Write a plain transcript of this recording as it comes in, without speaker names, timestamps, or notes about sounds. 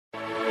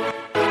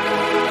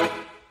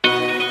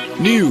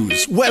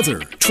News, weather,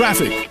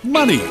 traffic,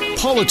 money,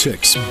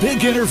 politics,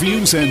 big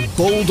interviews, and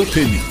bold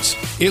opinions.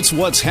 It's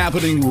what's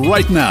happening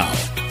right now.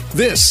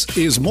 This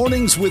is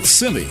Mornings with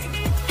Simi.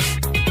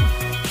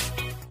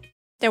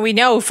 Now, we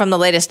know from the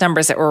latest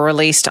numbers that were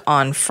released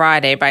on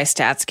Friday by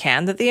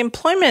StatsCan that the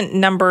employment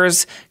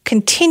numbers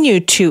continue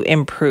to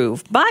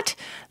improve, but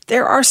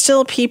there are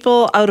still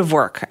people out of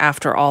work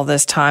after all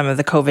this time of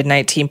the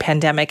COVID-19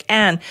 pandemic,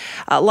 and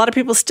a lot of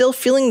people still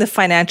feeling the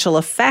financial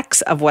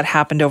effects of what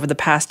happened over the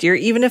past year,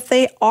 even if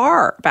they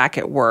are back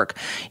at work.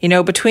 You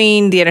know,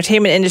 between the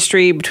entertainment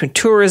industry, between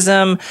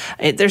tourism,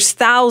 there's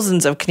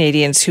thousands of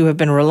Canadians who have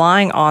been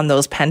relying on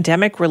those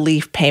pandemic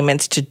relief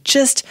payments to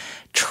just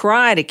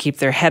try to keep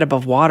their head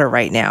above water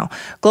right now.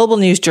 Global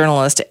News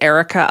journalist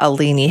Erica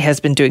Alini has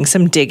been doing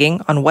some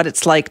digging on what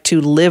it's like to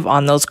live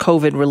on those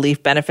COVID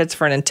relief benefits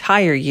for an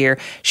entire year.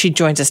 She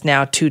joins us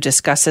now to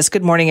discuss this.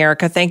 Good morning,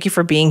 Erica. Thank you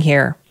for being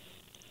here.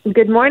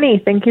 Good morning.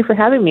 Thank you for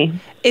having me.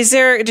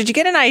 Did you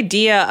get an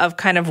idea of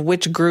kind of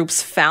which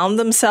groups found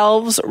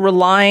themselves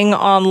relying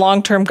on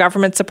long-term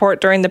government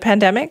support during the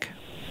pandemic?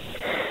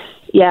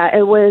 Yeah,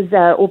 it was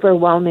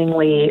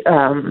overwhelmingly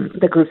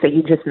the groups that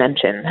you just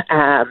mentioned.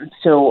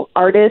 So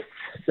artists,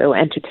 so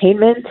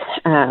entertainment,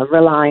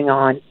 relying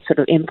on sort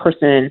of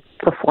in-person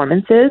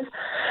performances,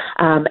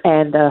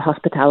 and the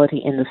hospitality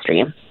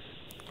industry.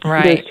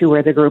 Right. Those two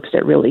were the groups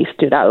that really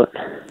stood out.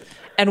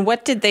 And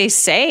what did they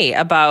say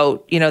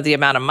about, the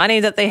amount of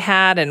money that they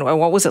had, and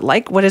what was it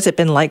like? What has it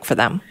been like for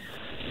them?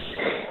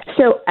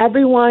 So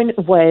everyone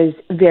was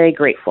very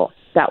grateful.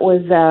 That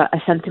was a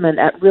sentiment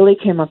that really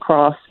came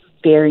across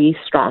very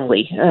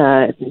strongly.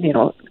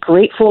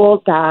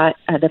 Grateful that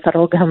the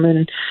federal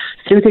government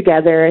threw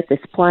together this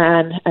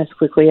plan as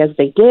quickly as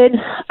they did,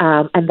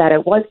 and that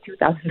it was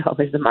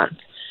 $2,000 a month.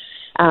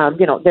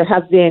 There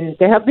have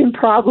been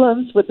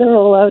problems with the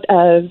rollout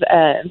of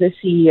the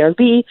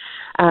CERB,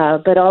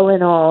 but all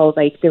in all,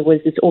 there was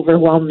this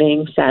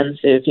overwhelming sense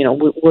of,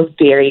 we're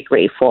very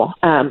grateful,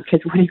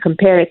 because when you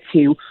compare it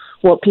to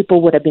what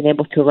people would have been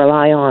able to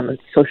rely on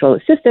social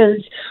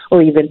assistance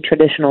or even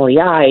traditional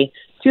EI,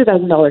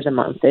 $2,000 a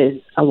month is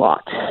a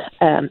lot.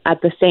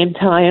 At the same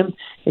time,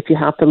 if you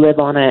have to live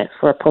on it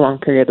for a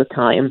prolonged period of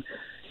time,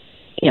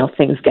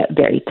 things get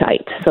very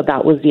tight. So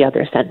that was the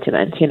other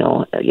sentiment.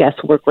 Yes,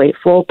 we're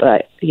grateful,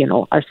 but,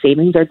 our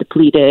savings are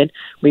depleted.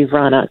 We've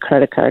run out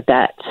credit card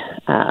debt,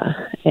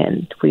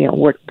 and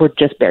we're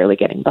just barely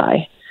getting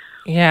by.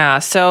 Yeah.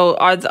 So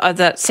are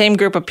that same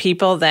group of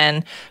people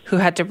then who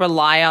had to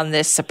rely on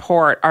this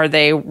support, are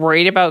they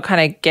worried about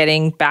kind of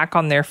getting back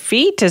on their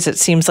feet as it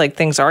seems like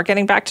things are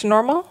getting back to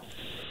normal?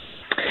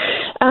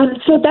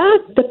 So that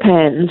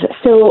depends.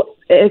 So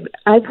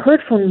I've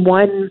heard from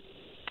one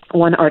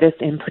artist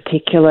in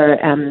particular.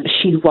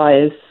 She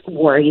was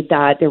worried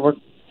that there was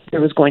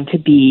going to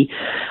be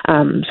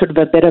sort of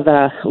a bit of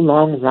a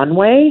long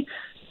runway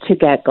to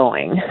get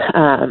going.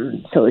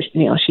 So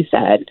she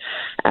said,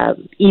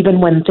 even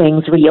when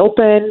things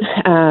reopen,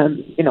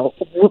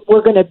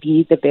 we're going to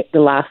be the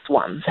last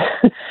ones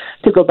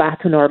to go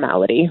back to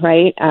normality,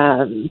 right?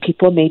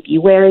 People may be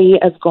wary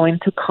of going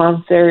to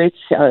concerts,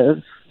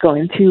 of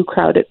going to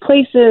crowded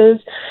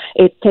places.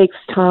 It takes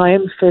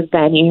time for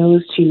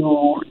venues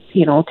to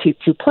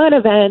plan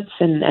events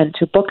and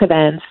to book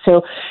events.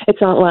 So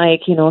it's not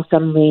like,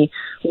 suddenly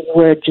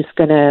we're just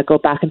going to go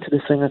back into the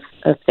swing of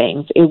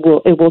things. It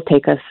will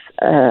take us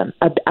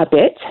a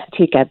bit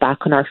to get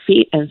back on our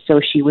feet. And so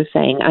she was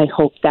saying, I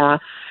hope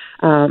that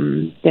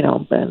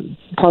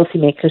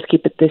policymakers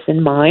keep this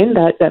in mind,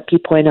 that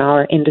people in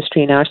our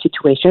industry, in our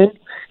situation,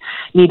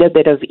 need a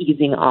bit of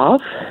easing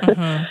off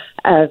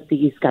of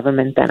these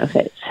government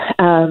benefits.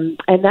 And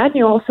then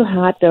you also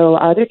had, though,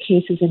 other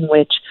cases in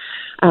which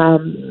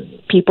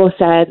people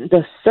said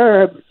the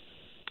CERB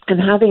and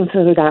having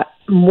sort of that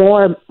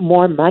more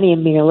money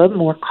and being a little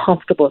more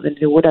comfortable than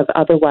they would have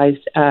otherwise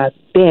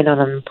been on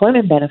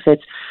unemployment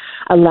benefits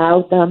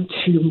allowed them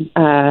to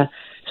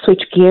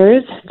switch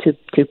gears, to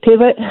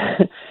pivot,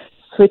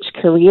 switch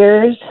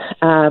careers,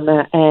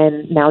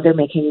 and now they're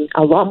making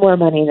a lot more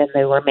money than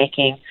they were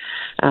making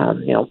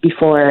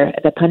before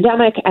the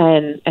pandemic,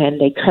 and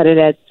they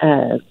credited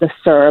the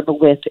CERB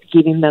with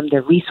giving them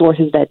the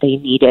resources that they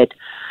needed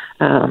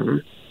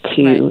to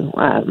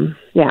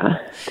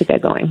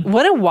get going.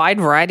 What a wide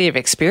variety of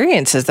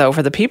experiences, though,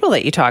 for the people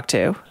that you talk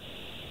to.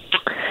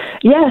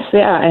 Yes,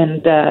 yeah,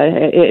 and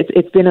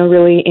it's been a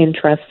really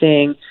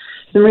interesting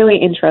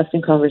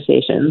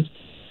conversation.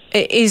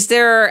 Is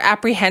there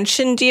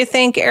apprehension, do you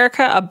think,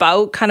 Erica,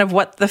 about kind of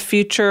what the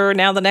future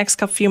now, the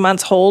next few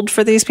months hold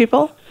for these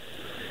people?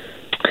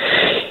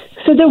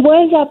 So there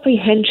was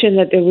apprehension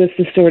that there was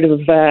this sort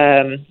of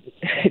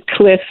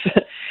cliff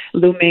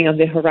looming on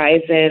the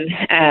horizon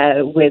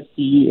with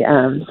the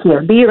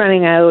CRB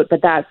running out,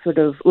 but that's sort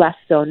of less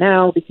so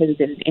now because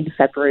in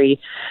February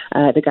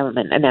the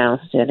government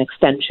announced an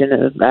extension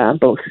of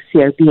both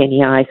CRB and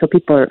EI, so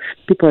people are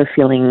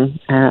feeling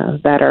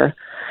better.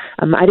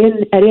 I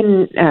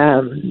didn't,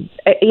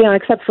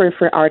 except for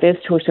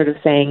artists who are sort of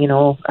saying,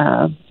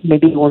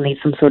 maybe we'll need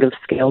some sort of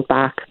scaled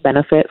back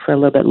benefit for a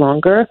little bit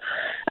longer.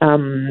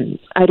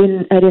 I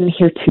didn't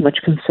hear too much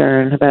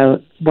concern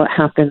about what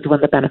happens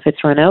when the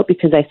benefits run out,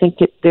 because I think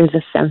there's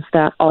a sense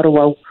that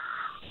Ottawa,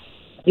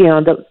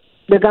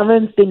 the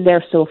government's been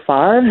there so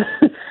far.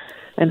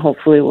 And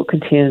hopefully will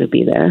continue to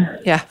be there.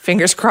 Yeah,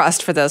 fingers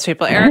crossed for those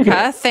people.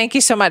 Erica, thank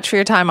you so much for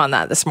your time on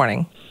that this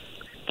morning.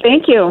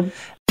 Thank you.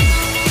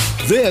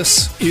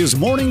 This is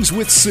Mornings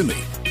with Simi.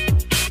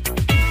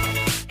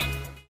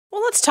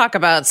 Well, let's talk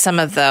about some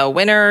of the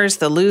winners,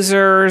 the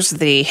losers,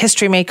 the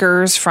history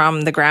makers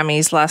from the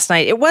Grammys last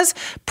night. It was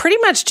pretty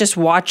much just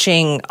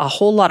watching a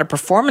whole lot of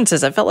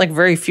performances. I felt like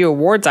very few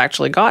awards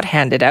actually got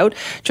handed out.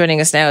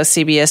 Joining us now is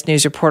CBS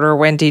News reporter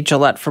Wendy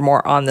Gillette for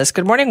more on this.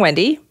 Good morning,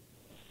 Wendy.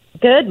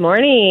 Good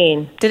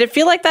morning. Did it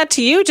feel like that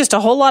to you? Just a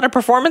whole lot of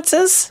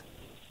performances?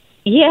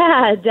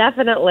 Yeah,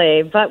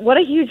 definitely. But what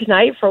a huge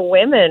night for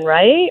women,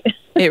 right?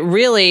 It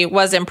really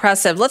was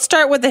impressive. Let's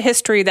start with the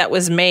history that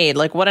was made.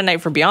 Like, what a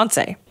night for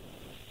Beyonce.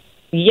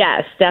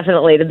 Yes,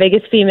 definitely. The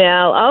biggest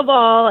female of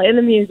all in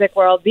the music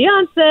world.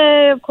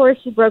 Beyonce, of course,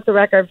 she broke the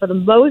record for the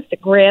most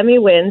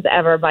Grammy wins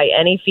ever by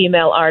any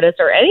female artist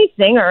or any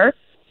singer,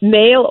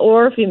 male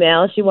or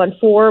female. She won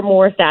 4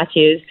 more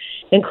statues,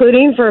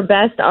 including for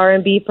Best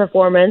R&B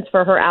Performance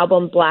for her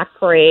album Black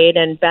Parade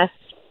and Best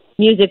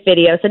Music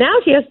Video. So now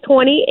she has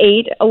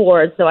 28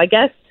 awards. So I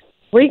guess,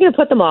 where are you going to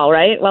put them all,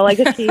 right? Well, I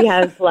guess she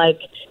has,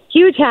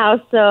 huge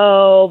house,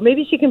 so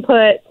maybe she can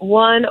put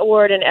 1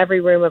 award in every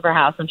room of her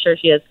house. I'm sure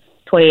she has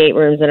 28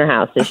 rooms in her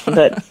house, so she can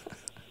put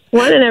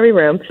 1 in every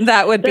room.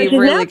 That would be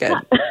really good.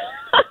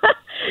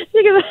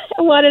 She can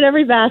put 1 in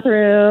every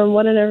bathroom,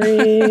 1 in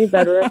every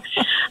bedroom.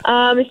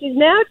 She's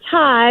now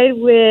tied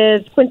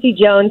with Quincy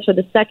Jones for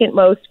the second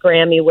most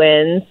Grammy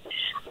wins.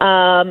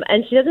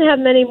 And she doesn't have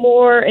many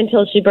more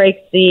until she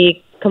breaks the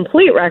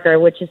complete record,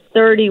 which is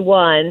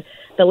 31.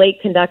 The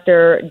late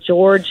conductor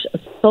George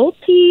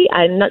Solti,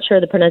 I'm not sure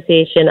the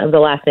pronunciation of the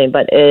last name,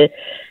 but it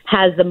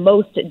has the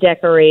most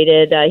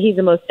decorated, he's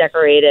the most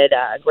decorated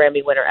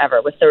Grammy winner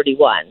ever with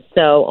 31.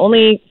 So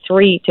only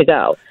 3 to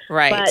go.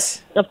 Right.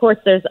 But, of course,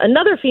 there's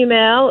another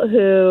female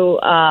who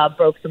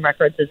broke some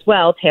records as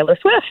well, Taylor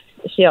Swift.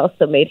 She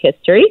also made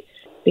history,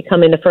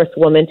 becoming the first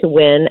woman to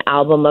win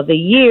Album of the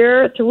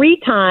Year 3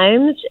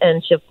 times.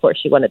 And,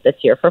 she won it this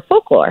year for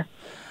Folklore.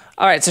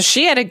 All right, so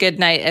she had a good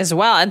night as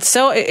well. And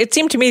so it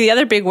seemed to me the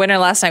other big winner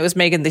last night was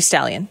Megan Thee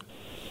Stallion.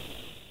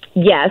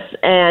 Yes,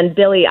 and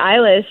Billie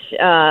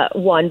Eilish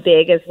won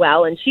big as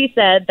well. And she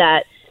said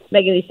that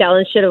Megan Thee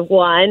Stallion should have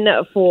won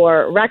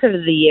for Record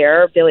of the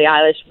Year. Billie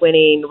Eilish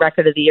winning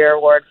Record of the Year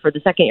award for the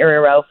second year in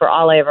a row for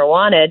All I Ever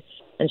Wanted.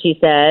 And she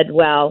said,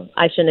 well,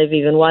 I shouldn't have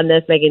even won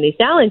this. Megan Thee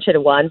Stallion should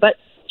have won. But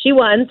she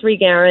won 3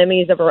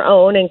 Grammys of her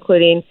own,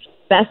 including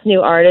Best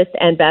New Artist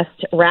and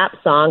Best Rap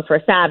Song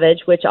for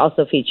Savage, which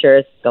also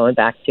features, going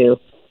back to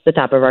the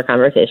top of our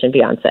conversation,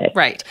 Beyonce.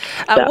 Right.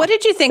 What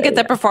did you think of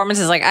the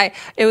performances?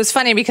 It was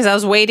funny because I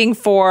was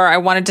I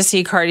wanted to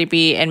see Cardi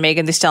B and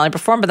Megan Thee Stallion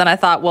perform, but then I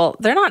thought, well,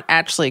 they're not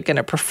actually going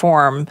to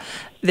perform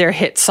their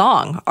hit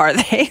song, are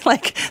they?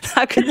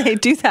 How can they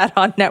do that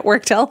on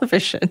network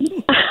television?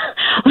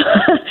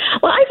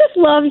 Well, I just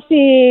love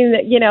seeing,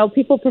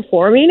 people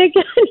performing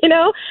again,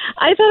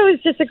 I thought it was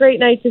just a great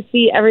night to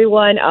see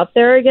everyone up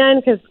there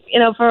again because,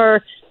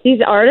 for these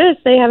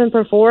artists, they haven't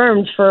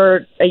performed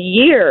for a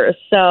year.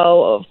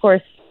 So, of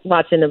course,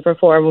 watching them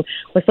perform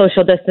with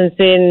social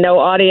distancing, no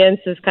audience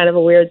is kind of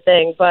a weird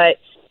thing. But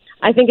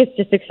I think it's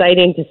just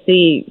exciting to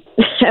see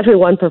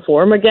everyone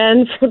perform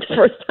again for the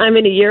first time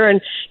in a year.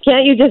 And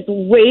can't you just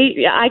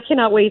wait? I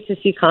cannot wait to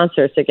see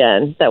concerts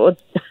again. That would...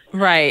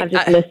 Right. I've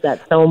just missed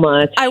that so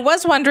much. I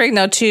was wondering,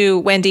 though, too,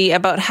 Wendy,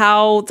 about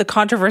how the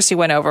controversy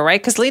went over,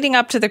 right? Because leading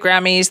up to the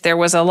Grammys, there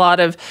was a lot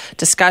of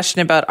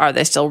discussion about, are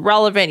they still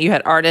relevant? You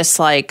had artists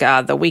like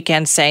The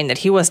Weeknd saying that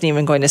he wasn't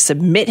even going to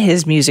submit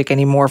his music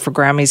anymore for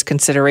Grammys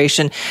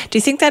consideration. Do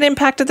you think that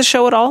impacted the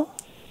show at all?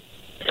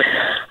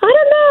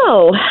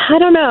 I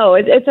don't know.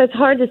 It's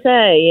hard to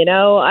say,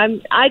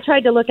 I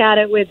tried to look at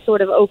it with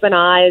sort of open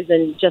eyes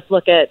and just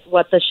look at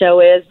what the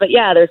show is. But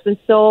yeah, there's been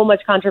so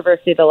much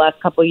controversy the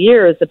last couple of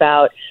years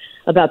about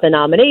the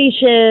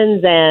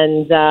nominations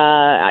and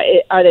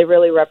are they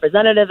really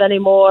representative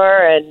anymore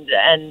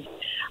and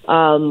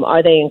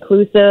are they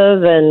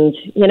inclusive? And,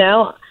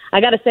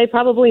 I got to say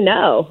probably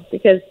no,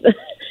 because,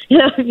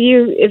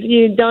 if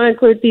you don't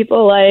include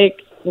people like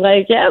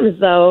him,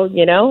 so,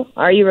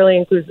 are you really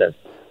inclusive?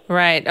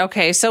 Right.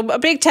 Okay. So a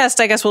big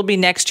test, I guess, will be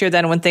next year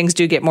then when things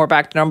do get more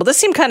back to normal. This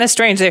seemed kind of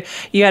strange.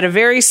 You had a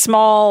very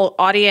small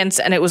audience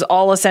and it was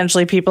all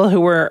essentially people who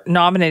were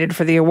nominated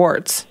for the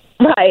awards.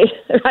 Right.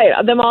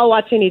 Them all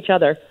watching each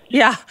other.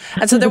 Yeah.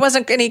 And so there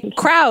wasn't any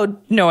crowd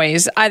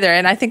noise either.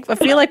 And I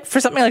feel like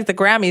for something like the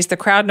Grammys, the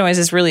crowd noise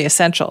is really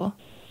essential.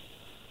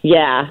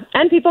 Yeah.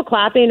 And people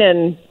clapping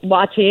and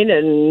watching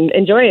and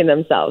enjoying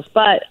themselves.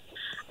 But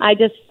I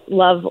just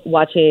love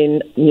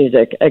watching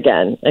music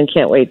again and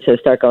can't wait to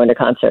start going to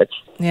concerts.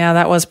 Yeah,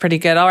 that was pretty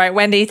good. All right,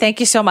 Wendy, thank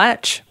you so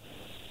much.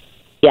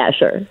 Yeah,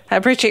 sure. I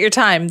appreciate your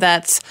time.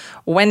 That's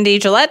Wendy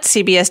Gillette,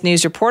 CBS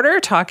News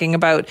reporter, talking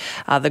about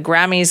the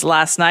Grammys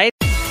last night.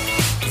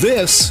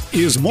 This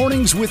is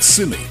Mornings with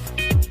Simi.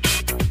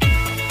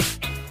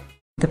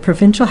 The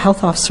Provincial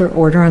Health Officer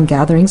Order on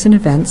Gatherings and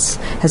Events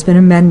has been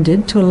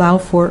amended to allow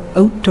for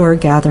outdoor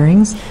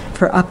gatherings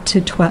for up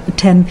to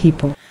 10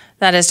 people.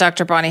 That is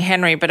Dr. Bonnie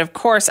Henry. But of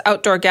course,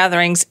 outdoor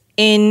gatherings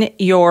in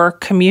your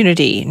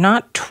community,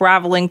 not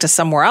traveling to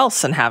somewhere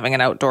else and having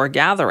an outdoor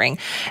gathering.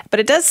 But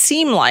it does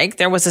seem like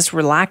there was this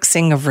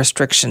relaxing of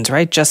restrictions,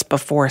 right, just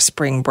before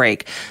spring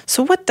break.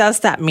 So what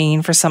does that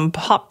mean for some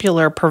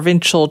popular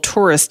provincial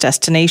tourist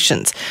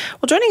destinations?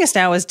 Well, joining us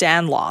now is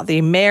Dan Law,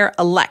 the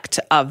mayor-elect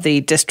of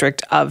the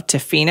District of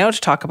Tofino,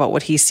 to talk about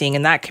what he's seeing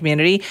in that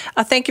community.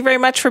 Thank you very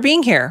much for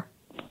being here.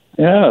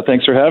 Yeah,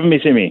 thanks for having me,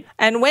 Simi.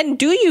 And when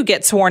do you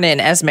get sworn in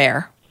as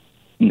mayor?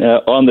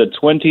 On the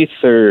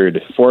 23rd,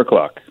 4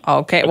 o'clock.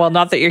 Okay, well,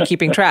 not that you're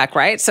keeping track,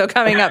 right? So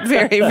coming up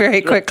very, very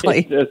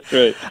quickly. That's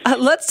right.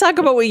 Let's talk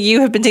about what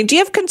you have been seeing. Do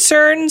you have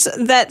concerns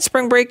that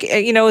spring break,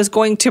 is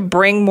going to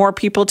bring more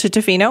people to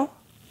Tofino?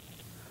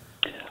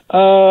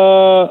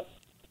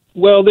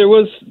 Well, there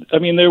was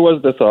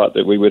the thought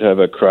that we would have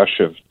a crush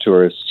of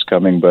tourists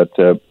coming, but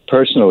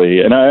personally,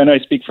 and I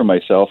speak for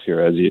myself here,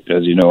 as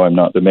you know, I'm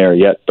not the mayor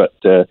yet, but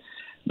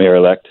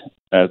mayor-elect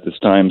at this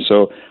time.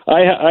 So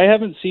I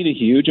haven't seen a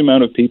huge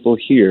amount of people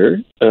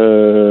here.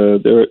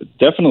 There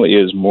definitely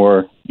is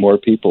more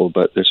people,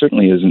 but there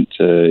certainly isn't.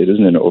 It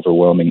isn't an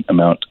overwhelming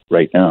amount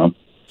right now.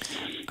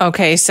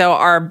 Okay, so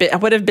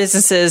what have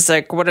businesses,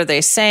 what are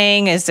they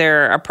saying? Is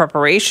there a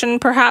preparation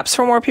perhaps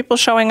for more people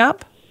showing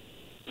up?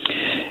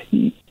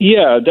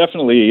 Yeah,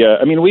 definitely.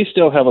 We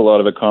still have a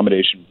lot of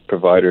accommodation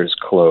providers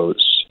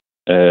closed,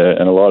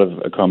 and a lot of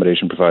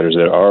accommodation providers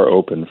that are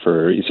open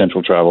for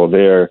essential travel.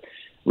 They're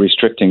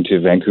restricting to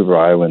Vancouver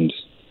Island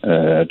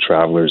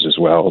travelers as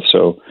well.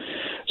 So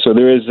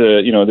there is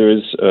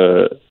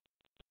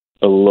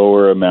a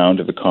lower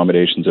amount of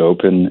accommodations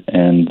open,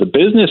 and the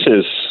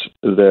businesses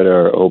that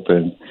are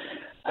open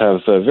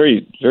have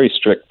very, very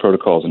strict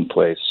protocols in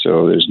place.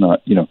 So there's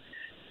not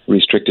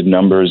restricted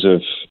numbers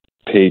of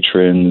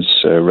patrons.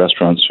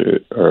 Restaurants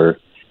are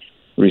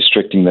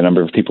restricting the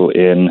number of people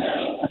in,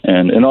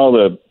 and all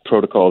the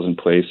protocols in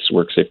place,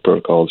 WorkSafe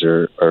protocols,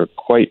 are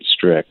quite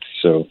strict.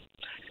 So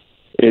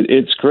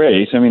it's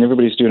great.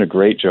 Everybody's doing a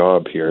great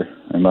job here,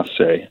 I must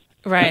say.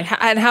 Right.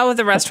 And how have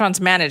the restaurants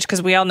managed?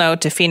 Because we all know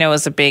Tofino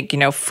is a big,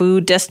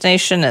 food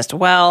destination as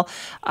well.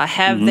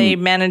 Have they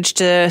managed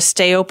to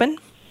stay open?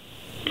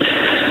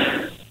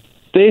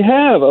 They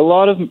have. A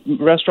lot of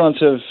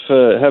restaurants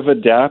have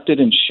adapted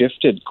and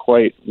shifted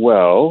quite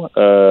well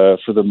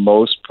for the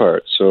most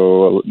part.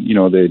 So,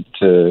 they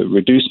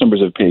reduce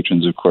numbers of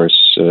patrons, of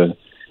course,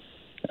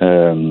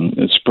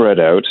 spread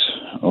out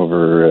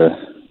over,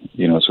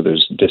 so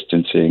there's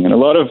distancing. And a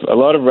lot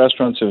of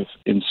restaurants have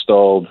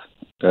installed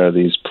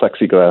these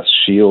plexiglass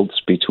shields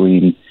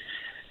between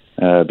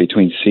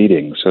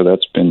seating. So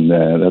that's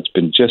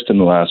been just in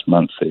the last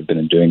month they've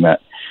been doing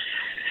that.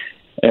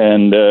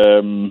 And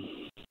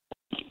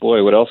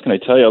boy, what else can I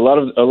tell you? A lot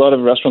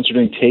of restaurants are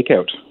doing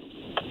takeout.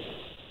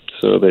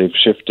 So they've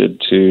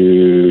shifted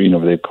to,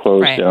 they've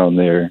closed down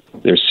their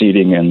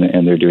seating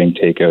and they're doing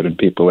takeout, and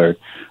people are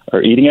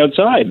eating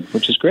outside,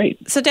 which is great.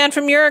 So Dan,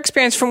 from your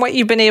experience, from what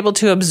you've been able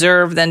to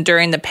observe then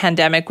during the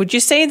pandemic, would you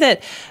say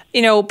that,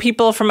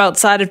 people from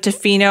outside of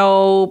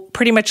Tofino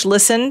pretty much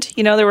listened?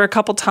 There were a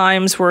couple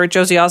times where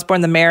Josie Osborne,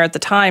 the mayor at the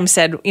time,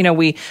 said,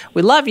 we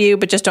love you,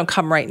 but just don't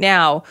come right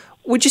now.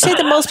 Would you say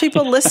that most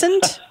people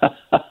listened?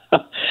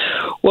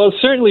 Well,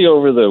 certainly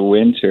over the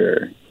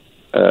winter,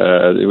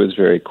 it was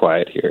very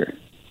quiet here.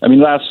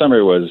 Last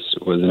summer was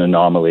an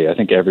anomaly. I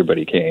think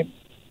everybody came.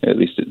 At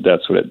least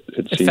that's what it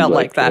seemed like. It felt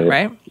like that,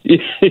 right?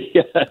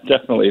 Yeah, it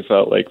definitely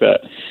felt like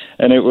that.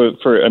 And it was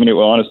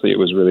honestly, it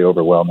was really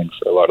overwhelming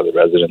for a lot of the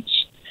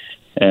residents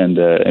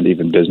and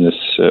even business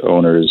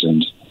owners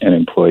and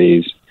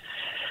employees.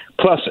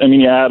 Plus,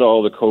 you add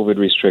all the COVID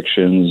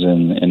restrictions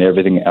and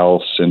everything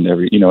else, and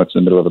it's in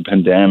the middle of a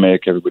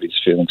pandemic. Everybody's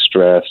feeling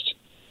stressed.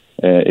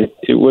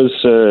 It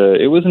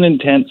was an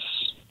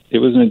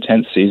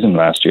intense season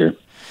last year.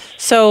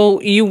 So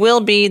you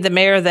will be the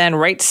mayor then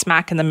right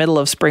smack in the middle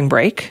of spring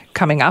break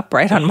coming up,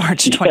 right, on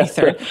March 23rd.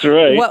 Yeah, that's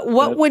right.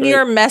 What would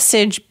your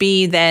message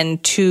be then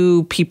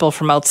to people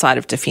from outside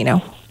of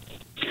Tofino?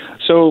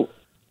 So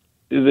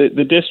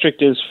the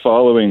district is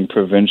following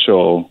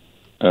provincial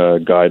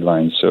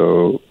guidelines.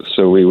 So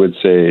we would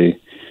say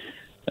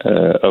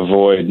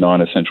avoid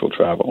non-essential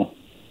travel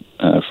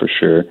for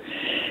sure.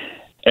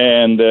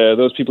 And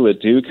those people that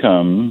do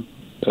come,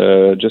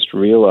 just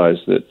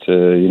realize that,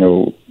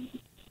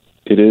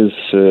 it is,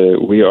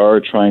 we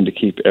are trying to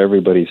keep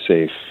everybody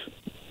safe.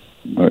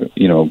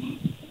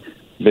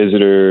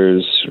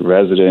 Visitors,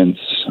 residents.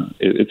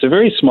 It's a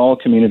very small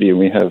community, and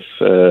we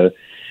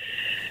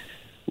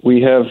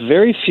have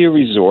very few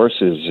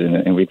resources,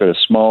 and we've got a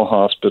small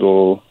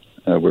hospital.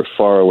 We're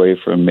far away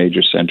from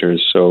major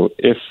centers, so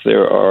if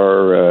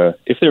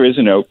there is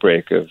an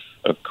outbreak of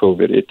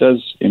COVID, it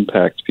does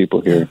impact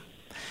people here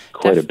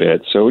quite a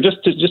bit. So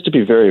just to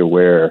be very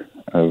aware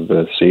of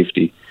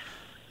safety.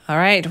 All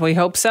right. We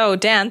hope so.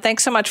 Dan,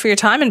 thanks so much for your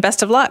time and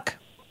best of luck.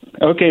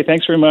 Okay.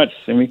 Thanks very much,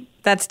 Simi.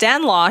 That's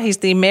Dan Law. He's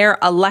the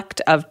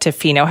mayor-elect of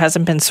Tofino.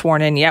 Hasn't been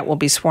sworn in yet. Will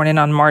be sworn in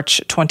on March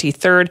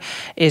 23rd.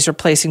 Is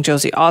replacing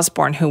Josie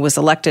Osborne, who was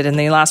elected in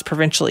the last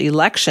provincial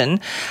election.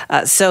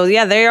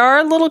 They are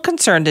a little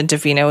concerned in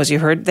Tofino, as you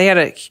heard. They had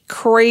a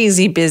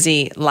crazy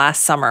busy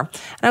last summer.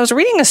 And I was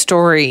reading a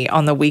story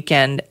on the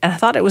weekend, and I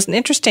thought it was an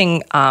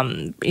interesting,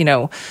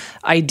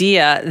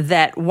 idea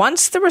that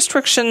once the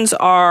restrictions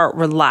are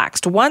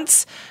relaxed,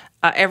 once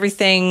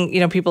everything,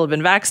 people have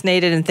been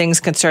vaccinated and things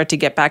can start to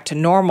get back to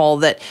normal,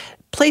 that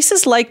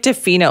places like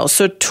Tofino,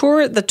 so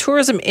the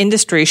tourism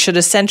industry should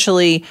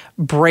essentially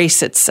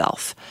brace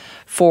itself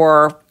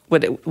for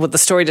what the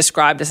story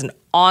described as an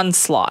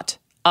onslaught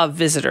of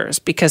visitors,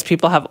 because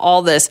people have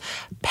all this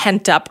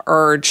pent-up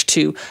urge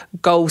to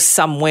go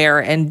somewhere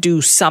and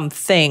do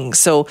something.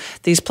 So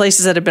these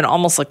places that have been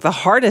almost like the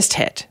hardest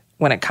hit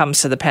when it comes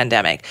to the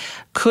pandemic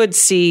could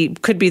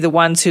be the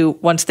ones who,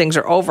 once things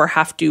are over,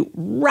 have to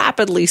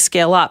rapidly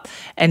scale up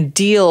and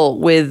deal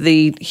with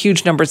the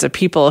huge numbers of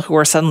people who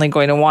are suddenly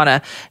going to want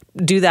to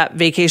do that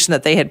vacation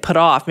that they had put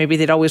off. Maybe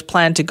they'd always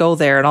planned to go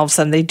there, and all of a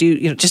sudden they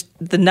do. Just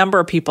the number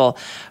of people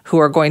who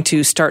are going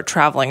to start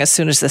traveling as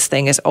soon as this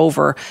thing is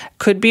over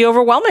could be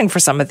overwhelming for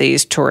some of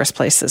these tourist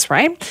places,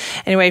 right?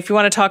 Anyway, if you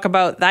want to talk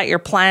about that, your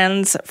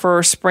plans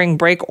for spring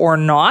break or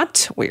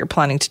not, what you're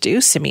planning to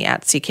do, Simi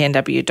at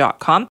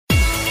cknw.com.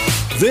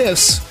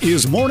 This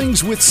is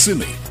Mornings with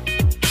Simi.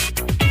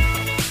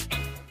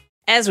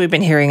 As we've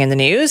been hearing in the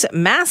news,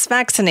 mass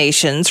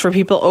vaccinations for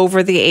people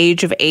over the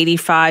age of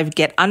 85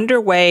 get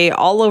underway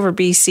all over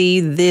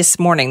BC this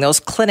morning.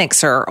 Those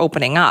clinics are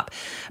opening up.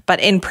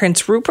 But in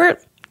Prince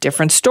Rupert,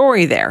 different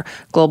story there.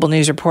 Global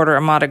News reporter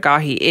Ahmad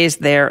Agahi is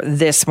there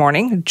this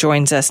morning,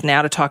 joins us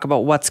now to talk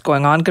about what's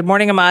going on. Good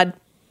morning, Ahmad.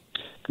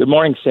 Good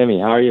morning,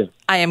 Simi. How are you?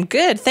 I am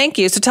good, thank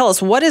you. So tell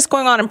us, what is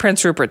going on in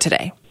Prince Rupert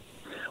today?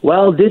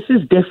 Well, this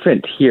is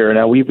different here.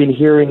 Now, we've been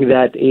hearing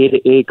that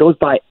it goes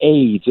by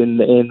age in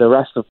the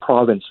rest of the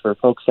province for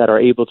folks that are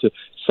able to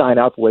sign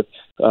up with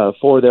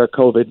for their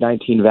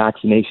COVID-19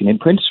 vaccination. In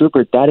Prince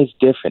Rupert, that is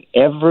different.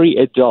 Every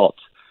adult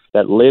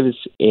that lives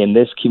in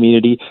this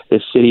community,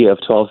 this city of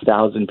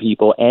 12,000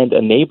 people, and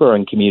a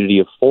neighboring community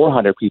of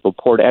 400 people,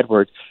 Port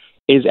Edward,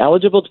 is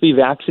eligible to be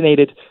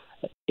vaccinated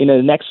in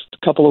the next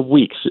couple of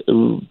weeks,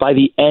 by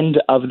the end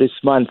of this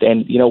month.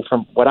 And,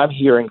 from what I'm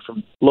hearing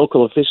from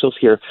local officials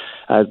here,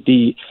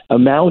 the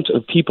amount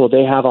of people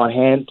they have on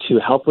hand to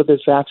help with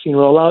this vaccine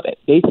rollout,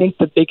 they think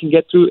that they can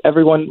get through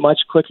everyone much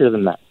quicker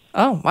than that.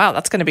 Oh, wow.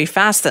 That's going to be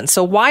fast then.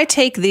 So why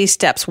take these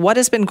steps? What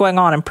has been going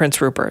on in Prince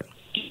Rupert?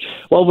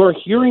 Well, we're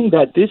hearing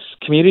that this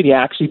community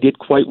actually did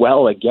quite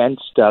well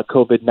against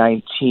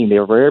COVID-19. They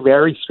were very,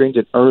 very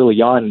stringent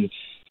early on,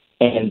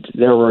 and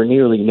there were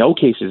nearly no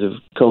cases of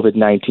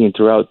COVID-19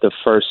 throughout the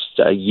first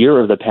year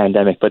of the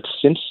pandemic. But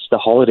since the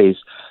holidays,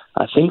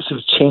 things have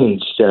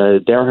changed.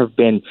 There have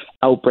been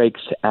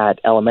outbreaks at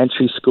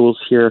elementary schools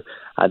here.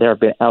 There have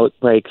been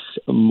outbreaks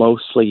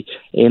mostly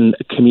in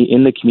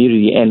the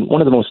community. And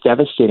one of the most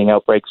devastating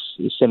outbreaks,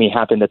 Simi,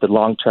 happened at the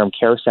long-term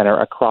care center,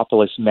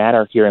 Acropolis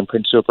Manor here in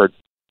Prince Rupert.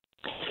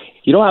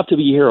 You don't have to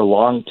be here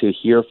long to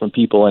hear from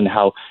people and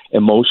how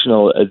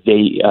emotional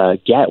they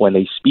get when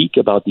they speak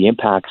about the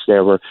impacts.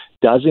 There were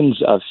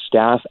dozens of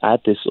staff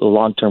at this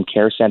long-term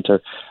care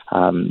center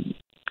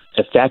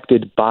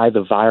affected by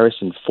the virus,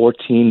 and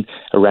 14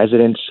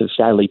 residents have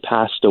sadly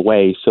passed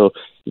away. So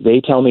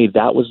they tell me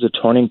that was the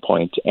turning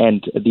point.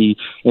 And the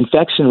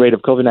infection rate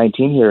of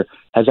COVID-19 here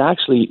has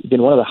actually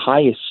been one of the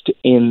highest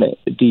in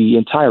the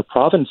entire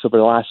province over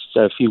the last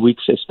few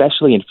weeks,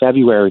 especially in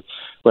February,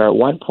 where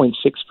 1.6%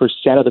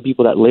 of the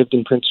people that lived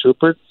in Prince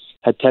Rupert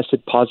had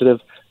tested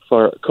positive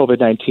for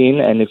COVID-19.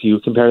 And if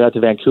you compare that to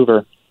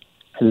Vancouver,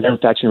 their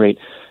infection rate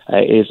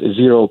is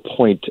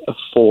 0.4%.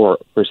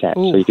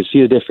 So you can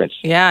see the difference.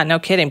 Yeah, no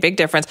kidding. Big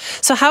difference.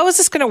 So how is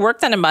this going to work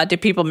then, Ahmad? Do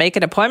people make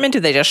an appointment? Do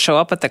they just show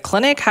up at the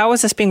clinic? How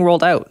is this being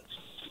rolled out?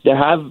 There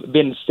have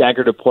been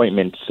staggered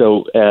appointments.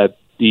 So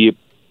the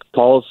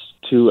calls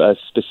to a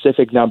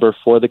specific number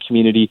for the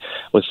community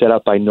was set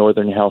up by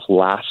Northern Health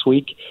last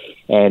week.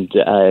 And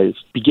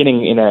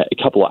beginning in a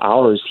couple of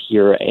hours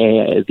here,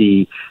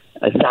 the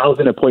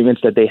 1,000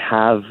 appointments that they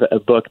have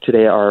booked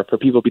today are for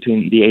people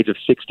between the age of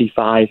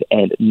 65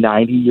 and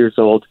 90 years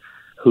old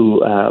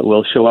who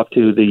will show up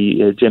to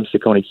the Jim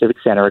Cecconi Civic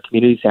Center, a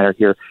community center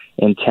here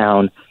in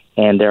town.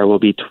 And there will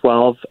be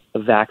 12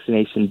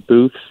 vaccination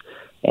booths.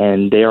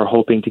 And they are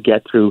hoping to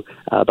get through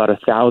about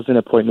 1,000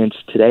 appointments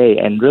today.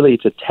 And really,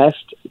 it's a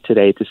test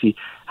today to see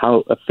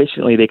how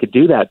efficiently they could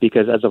do that,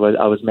 because as I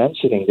was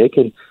mentioning, they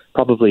can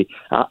probably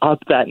up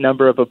that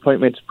number of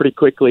appointments pretty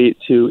quickly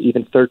to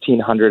even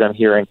 1,300, I'm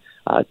hearing,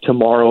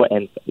 tomorrow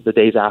and the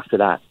days after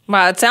that.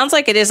 Well, it sounds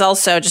like it is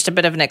also just a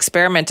bit of an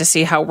experiment to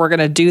see how we're going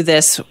to do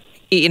this,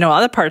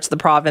 other parts of the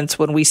province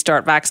when we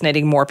start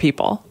vaccinating more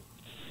people.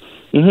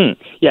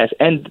 Mm-hmm. Yes,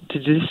 and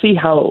to see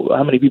how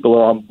many people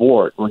are on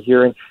board. We're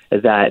hearing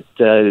that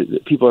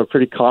people are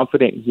pretty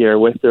confident here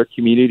with their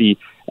community,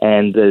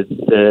 and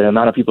the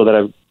amount of people that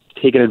have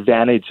taken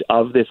advantage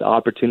of this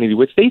opportunity,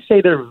 which they say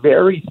they're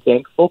very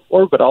thankful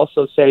for, but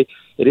also say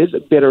it is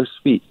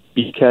bittersweet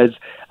because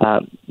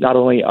not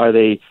only are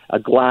they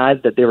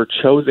glad that they were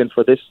chosen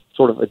for this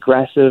sort of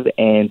aggressive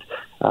and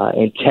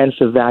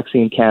intensive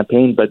vaccine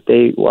campaign, but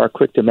they are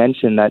quick to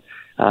mention that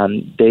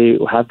they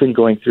have been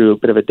going through a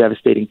bit of a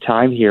devastating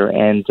time here,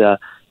 and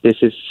this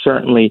is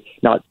certainly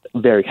not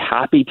very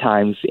happy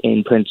times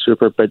in Prince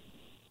Rupert, but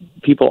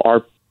people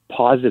are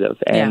positive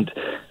and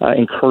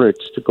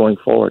encouraged going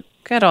forward.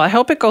 Good. Well, I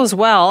hope it goes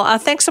well.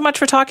 Thanks so much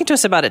for talking to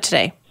us about it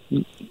today.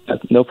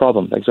 No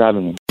problem. Thanks for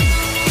having me.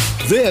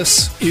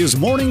 This is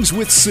Mornings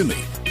with Simi.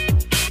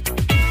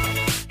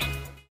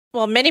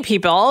 Well, many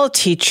people,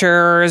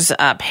 teachers,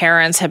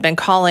 parents have been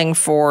calling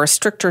for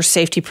stricter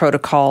safety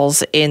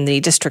protocols in the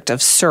district of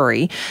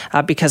Surrey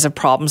because of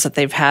problems that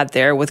they've had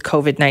there with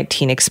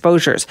COVID-19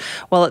 exposures.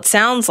 Well, it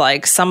sounds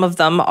like some of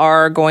them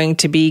are going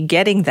to be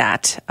getting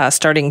that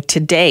starting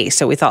today.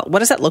 So we thought, what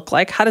does that look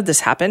like? How did this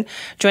happen?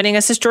 Joining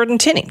us is Jordan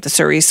Tinney, the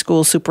Surrey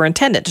School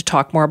Superintendent, to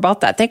talk more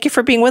about that. Thank you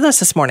for being with us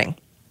this morning.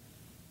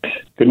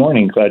 Good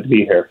morning. Glad to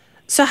be here.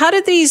 So how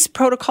did these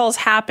protocols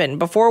happen?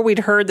 Before we'd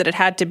heard that it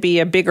had to be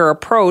a bigger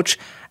approach.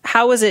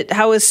 How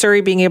is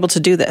Surrey being able to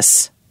do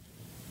this?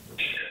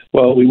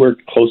 Well, we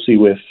worked closely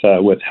with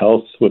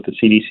health, with the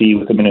CDC,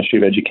 with the Ministry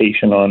of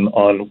Education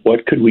on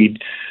what could we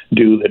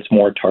do that's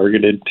more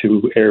targeted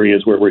to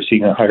areas where we're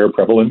seeing a higher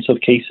prevalence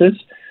of cases.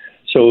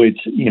 So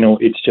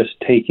it's just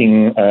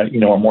taking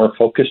a more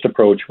focused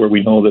approach where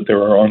we know that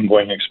there are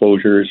ongoing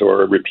exposures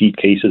or repeat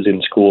cases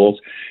in schools.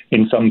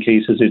 In some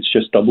cases, it's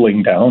just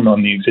doubling down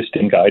on the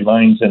existing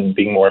guidelines and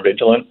being more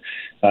vigilant.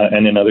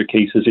 And in other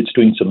cases, it's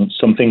doing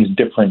some things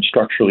different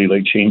structurally,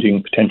 like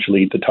changing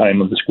potentially the time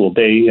of the school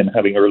day and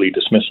having early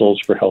dismissals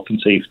for health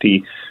and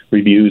safety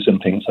reviews and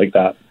things like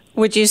that.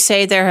 Would you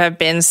say there have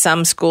been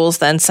some schools,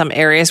 then some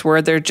areas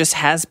where there just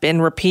has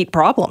been repeat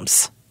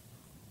problems?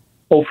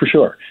 Oh, for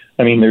sure.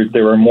 I mean,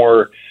 there are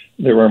more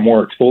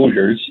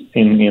exposures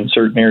in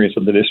certain areas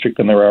of the district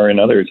than there are in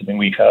others. I mean,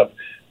 we have,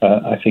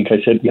 I think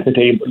I said the other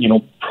day,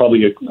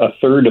 probably a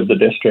third of the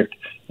district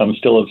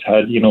still has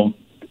had,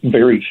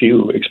 very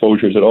few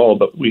exposures at all.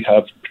 But we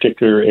have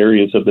particular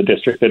areas of the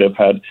district that have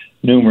had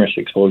numerous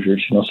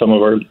exposures. Some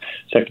of our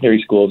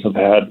secondary schools have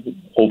had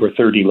over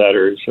 30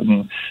 letters,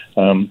 and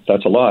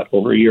that's a lot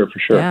over a year for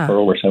sure, or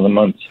over 7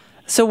 months.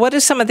 So what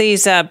do some of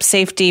these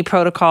safety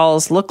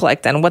protocols look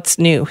like then? What's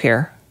new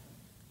here?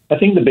 I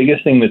think the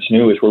biggest thing that's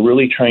new is we're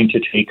really trying to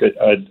take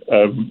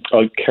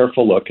a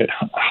careful look at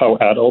how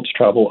adults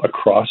travel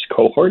across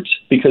cohorts,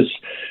 because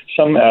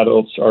some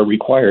adults are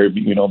required,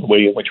 the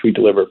way in which we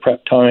deliver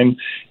prep time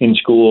in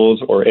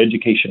schools or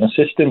education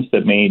assistance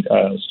that may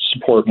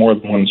support more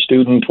than one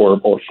student or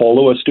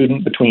follow a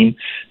student between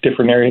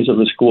different areas of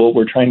the school.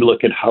 We're trying to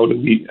look at how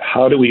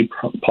do we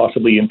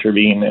possibly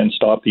intervene and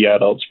stop the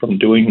adults from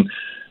doing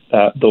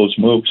those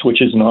moves,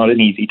 which is not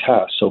an easy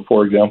task. So,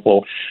 for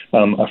example,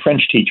 a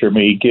French teacher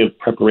may give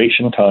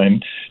preparation time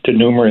to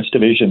numerous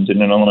divisions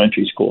in an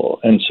elementary school.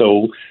 And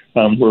so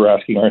we're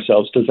asking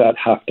ourselves, does that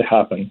have to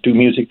happen? Do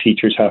music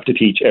teachers have to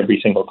teach every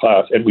single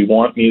class? And we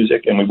want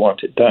music and we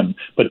want it done.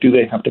 But do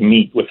they have to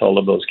meet with all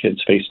of those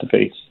kids face to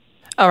face?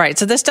 All right.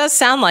 So this does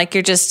sound like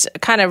you're just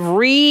kind of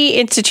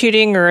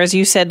reinstituting, or as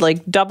you said,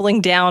 like doubling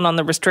down on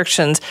the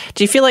restrictions.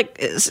 Do you feel like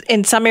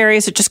in some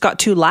areas it just got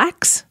too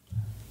lax?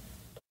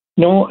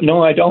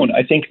 No, I don't.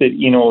 I think that,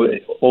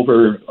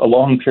 over a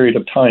long period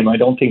of time, I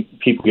don't think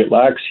people get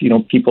lax.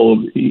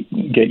 People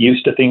get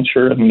used to things,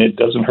 sure, and it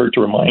doesn't hurt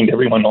to remind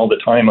everyone all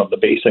the time of the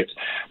basics.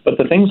 But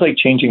the things like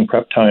changing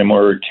prep time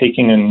or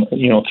taking in,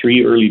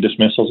 3 early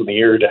dismissals in the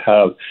year to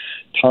have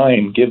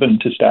time given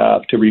to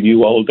staff to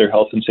review all of their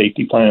health and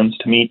safety plans,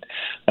 to meet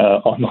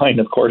online,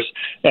 of course,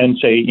 and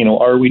say,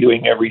 are we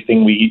doing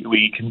everything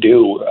we can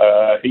do?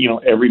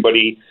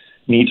 Everybody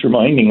needs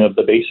reminding of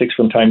the basics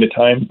from time to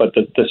time, but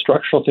the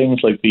structural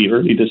things like the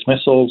early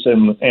dismissals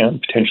and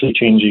potentially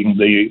changing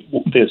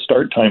the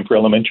start time for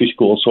elementary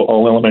schools, so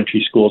all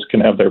elementary schools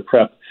can have their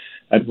prep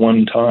at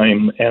one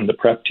time and the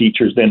prep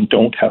teachers then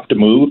don't have to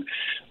move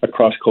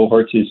across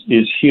cohorts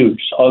is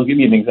huge. I'll give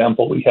you an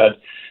example. We had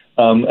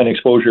an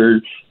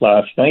exposure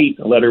last night.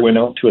 A letter went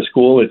out to a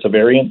school. It's a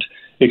variant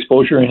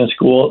exposure in a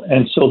school,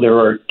 and so there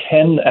are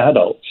 10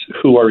 adults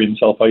who are in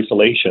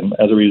self-isolation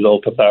as a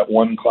result of that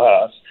one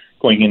class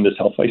going into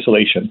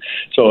self-isolation.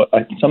 So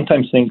I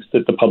sometimes think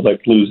that the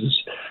public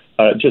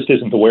just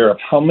isn't aware of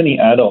how many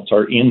adults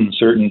are in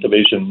certain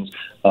divisions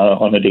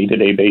on a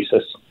day-to-day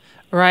basis.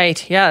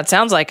 Right. Yeah, it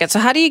sounds like it. So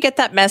how do you get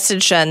that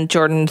message then,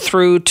 Jordan,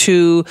 through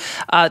to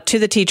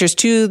the teachers,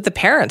 to the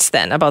parents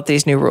then about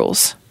these new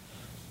rules?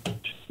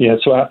 Yeah,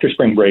 so after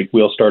spring break,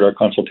 we'll start our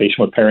consultation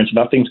with parents.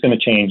 Nothing's going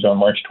to change on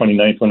March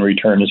 29th when we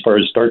return as far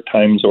as start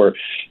times or,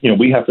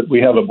 we have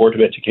a Board of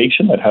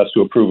Education that has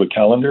to approve a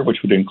calendar, which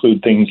would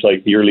include things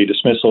like the early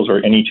dismissals or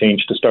any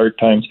change to start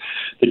times.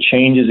 The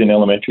changes in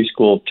elementary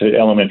school to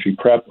elementary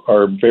prep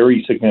are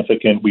very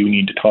significant. We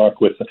need to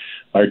talk with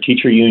our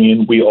teacher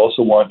union. We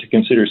also want to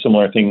consider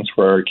similar things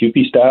for our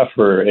QP staff,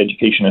 for our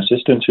education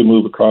assistants who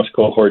move across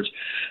cohorts.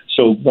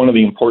 So one of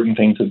the important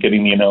things of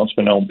getting the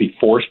announcement out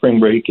before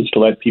spring break is to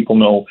let people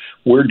know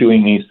we're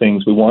doing these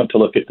things. We want to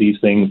look at these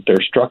things.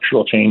 They're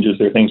structural changes.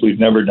 They're things we've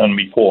never done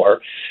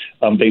before.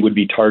 They would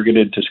be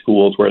targeted to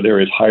schools where there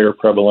is higher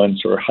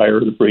prevalence or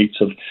higher rates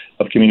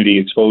of community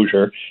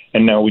exposure.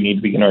 And now we need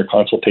to begin our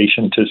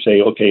consultation to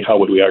say, okay, how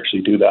would we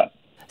actually do that?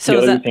 So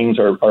the other things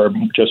are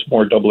just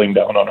more doubling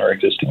down on our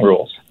existing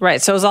rules.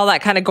 Right. So is all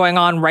that kind of going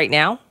on right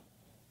now?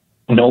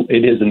 No,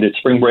 it isn't. It's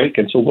spring break,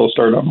 and so we'll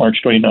start on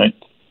March 29th.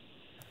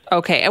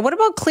 Okay. And what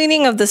about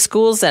cleaning of the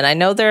schools then? I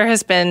know there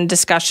has been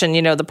discussion,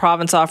 the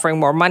province offering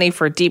more money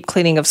for deep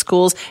cleaning of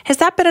schools. Has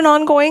that been an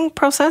ongoing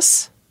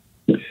process?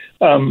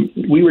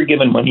 We were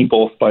given money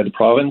both by the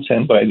province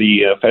and by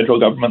the federal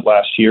government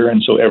last year,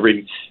 and so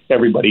everybody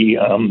did.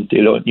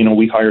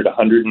 We hired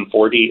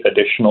 140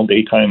 additional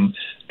daytime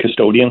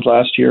custodians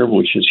last year,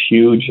 which is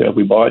huge.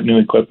 We bought new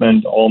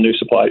equipment, all new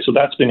supplies, so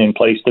that's been in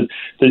place.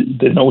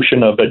 The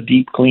notion of a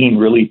deep clean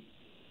really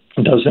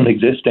doesn't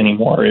exist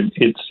anymore.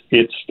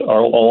 It's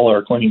all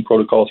our cleaning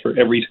protocols for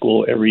every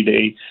school every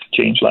day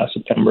changed last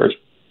September.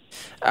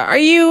 Are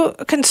you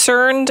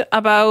concerned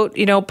about,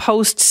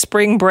 post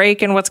spring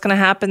break and what's going to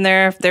happen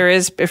there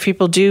if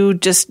people do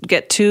just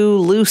get too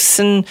loose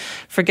and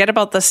forget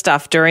about the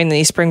stuff during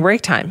the spring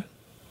break time?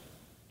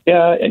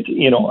 Yeah,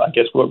 I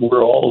guess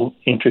we're all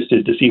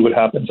interested to see what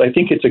happens. I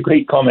think it's a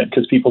great comment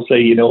because people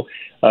say,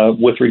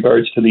 with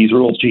regards to these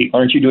rules, gee,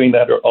 aren't you doing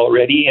that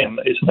already? And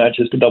isn't that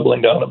just a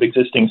doubling down of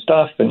existing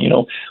stuff? And,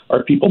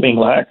 are people being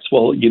lax?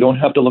 Well, you don't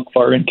have to look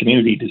far in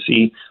community to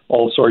see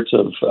all sorts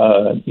of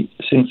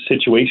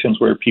situations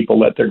where people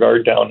let their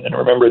guard down. And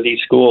remember, these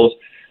schools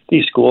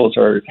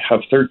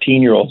have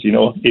 13-year-olds.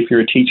 If you're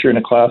a teacher in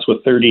a class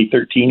with 30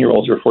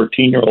 13-year-olds or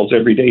 14-year-olds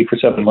every day for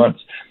 7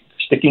 months,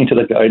 sticking to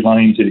the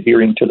guidelines,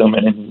 adhering to them,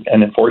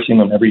 and enforcing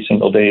them every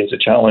single day is a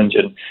challenge.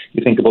 And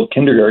you think about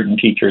kindergarten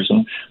teachers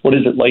and what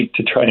is it like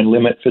to try and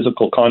limit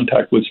physical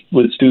contact with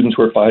students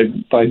who are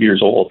five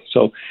years old.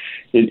 So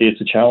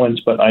it's a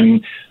challenge, but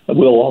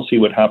we'll all see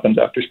what happens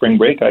after spring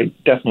break. I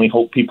definitely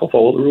hope people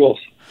follow the rules.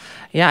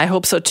 Yeah, I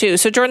hope so too.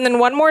 So Jordan, then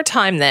one more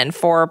time then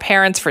for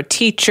parents, for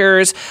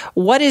teachers,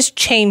 what is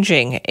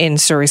changing in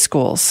Surrey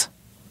schools?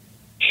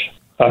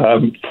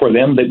 For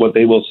them, what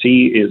they will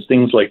see is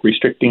things like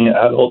restricting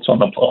adults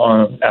on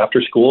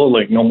after school,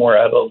 like no more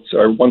adults,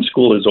 or once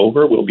school is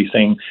over, we'll be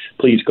saying,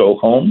 please go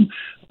home.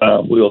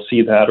 We'll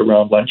see that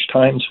around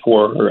lunchtimes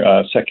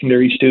for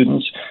secondary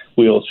students.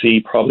 We'll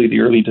see probably the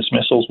early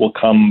dismissals will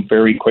come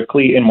very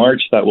quickly in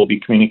March. That will be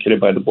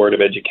communicated by the Board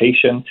of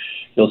Education.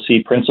 You'll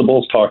see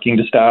principals talking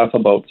to staff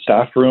about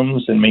staff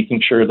rooms and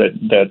making sure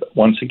that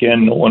once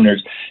again,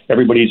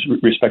 everybody's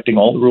respecting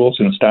all the rules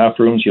in staff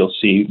rooms. You'll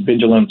see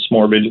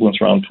more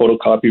vigilance around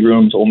photocopy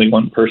rooms, only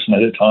one person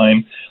at a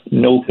time,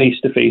 no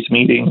face-to-face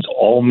meetings,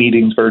 all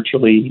meetings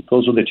virtually.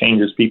 Those are the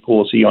changes people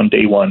will see on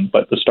day one,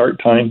 but the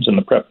start times and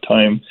the prep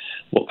time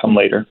will come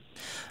later.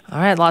 All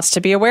right, lots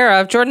to be aware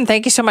of. Jordan,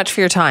 thank you so much for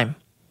your time.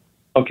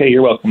 Okay,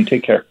 you're welcome.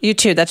 Take care. You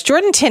too. That's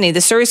Jordan Tinney,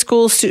 the Surrey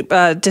School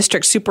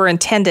District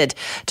Superintendent,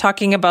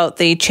 talking about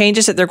the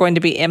changes that they're going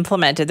to be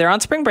implemented. They're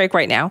on spring break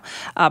right now,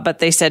 but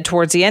they said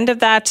towards the end of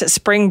that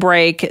spring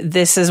break,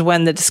 this is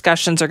when the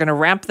discussions are going to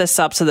ramp this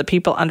up so that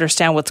people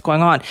understand what's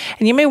going on.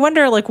 And you may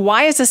wonder,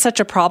 why is this such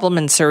a problem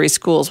in Surrey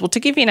schools? Well, to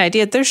give you an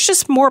idea, there's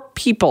just more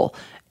people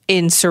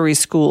in Surrey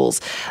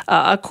schools.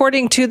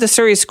 According to the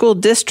Surrey School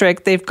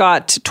District, they've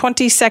got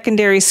 20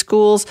 secondary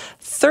schools.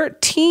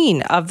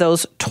 13 of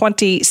those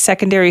 20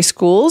 secondary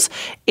schools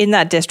in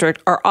that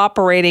district are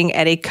operating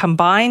at a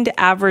combined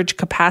average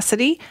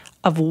capacity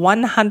of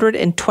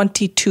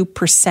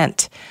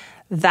 122%.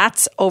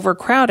 That's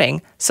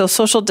overcrowding. So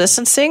social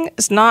distancing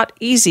is not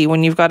easy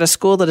when you've got a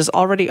school that is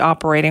already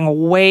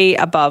operating way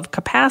above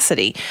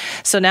capacity.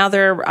 So now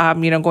they're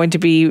going to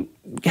be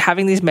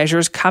having these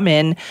measures come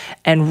in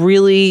and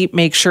really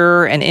make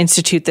sure and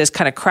institute this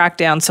kind of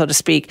crackdown, so to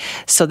speak,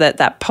 so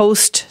that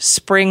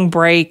post-spring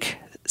break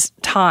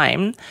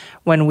time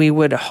when we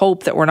would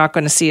hope that we're not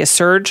going to see a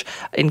surge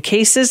in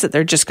cases, that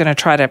they're just going to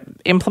try to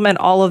implement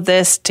all of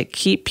this to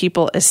keep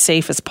people as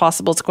safe as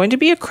possible. It's going to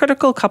be a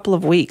critical couple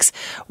of weeks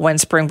when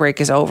spring break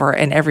is over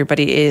and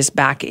everybody is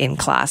back in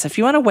class. If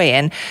you want to weigh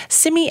in,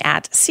 Simi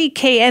at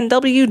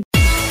CKNW.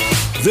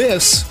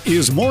 This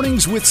is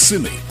Mornings with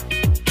Simi.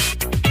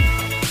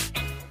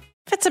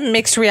 I've had some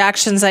mixed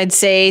reactions, I'd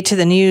say, to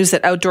the news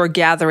that outdoor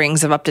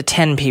gatherings of up to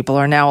 10 people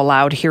are now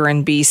allowed here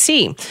in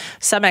BC.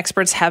 Some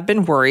experts have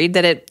been worried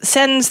that it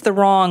sends the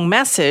wrong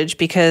message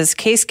because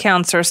case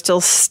counts are still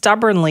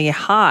stubbornly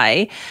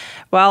high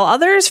while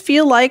others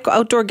feel like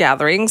outdoor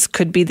gatherings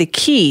could be the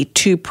key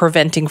to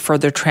preventing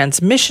further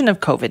transmission of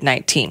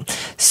COVID-19.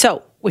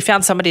 So we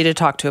found somebody to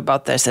talk to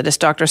about this. It is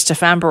Dr.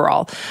 Stéphane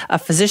Barral, a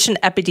physician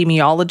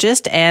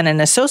epidemiologist and an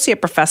associate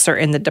professor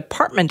in the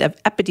Department of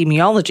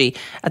Epidemiology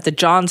at the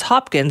Johns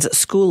Hopkins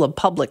School of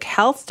Public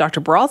Health. Dr.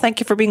 Barral, thank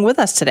you for being with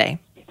us today.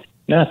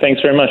 Yeah,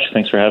 thanks very much.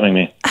 Thanks for having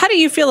me. How do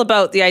you feel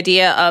about the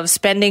idea of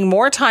spending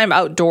more time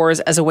outdoors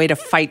as a way to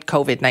fight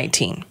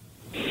COVID-19?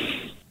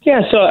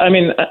 Yeah, so I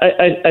mean,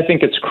 I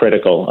think it's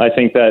critical. I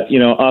think that,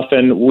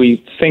 often we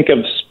think of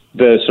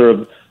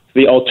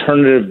the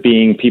alternative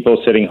being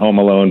people sitting home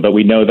alone, but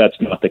we know that's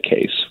not the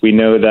case. We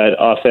know that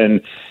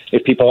often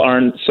if people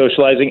aren't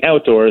socializing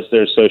outdoors,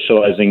 they're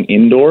socializing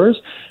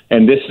indoors.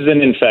 And this is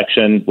an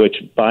infection which,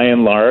 by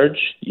and large,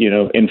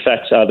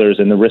 infects others,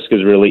 and the risk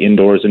is really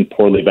indoors in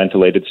poorly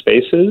ventilated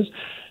spaces.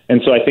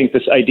 And so I think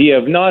this idea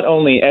of not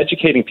only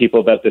educating people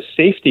about the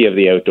safety of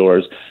the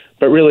outdoors,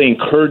 but really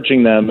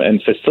encouraging them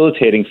and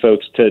facilitating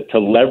folks to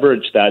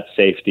leverage that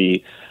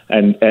safety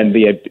and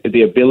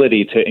the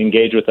ability to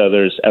engage with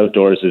others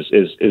outdoors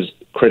is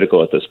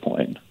critical at this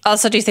point.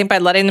 Also, do you think by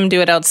letting them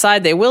do it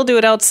outside, they will do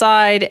it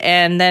outside,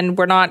 and then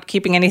we're not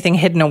keeping anything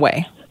hidden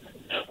away?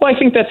 Well, I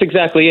think that's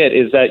exactly it,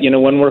 is that,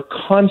 when we're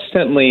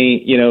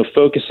constantly,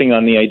 focusing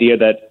on the idea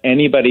that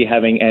anybody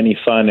having any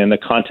fun in the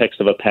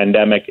context of a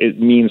pandemic, it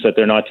means that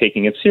they're not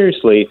taking it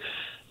seriously,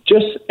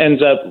 just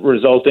ends up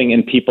resulting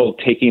in people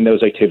taking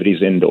those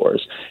activities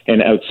indoors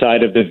and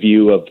outside of the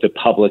view of the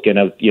public and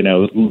of,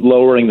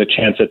 lowering the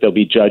chance that they'll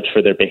be judged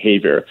for their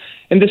behavior.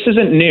 And this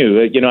isn't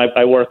new.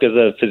 I work as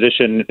a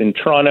physician in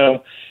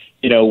Toronto.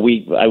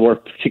 I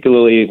work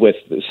particularly with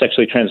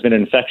sexually transmitted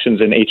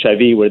infections and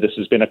HIV, where this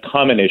has been a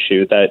common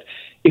issue, that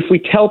if we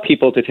tell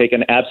people to take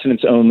an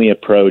abstinence-only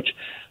approach,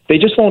 they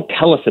just won't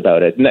tell us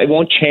about it. And it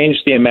won't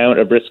change the amount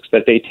of risks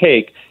that they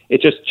take.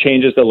 It just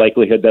changes the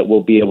likelihood that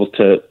we'll be able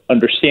to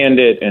understand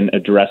it and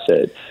address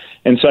it.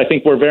 And so I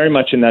think we're very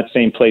much in that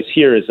same place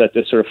here, is that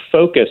this sort of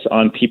focus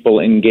on people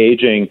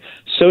engaging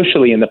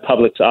socially in the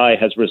public's eye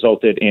has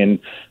resulted in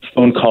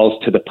phone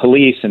calls to the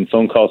police and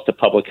phone calls to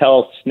public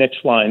health, snitch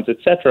lines, et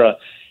cetera.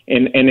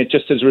 And it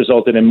just has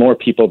resulted in more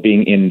people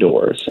being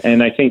indoors.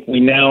 And I think we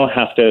now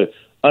have to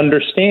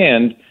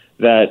understand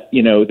that,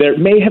 there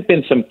may have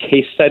been some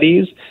case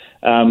studies.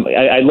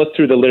 I looked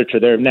through the literature.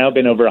 There have now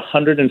been over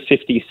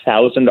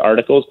 150,000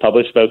 articles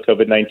published about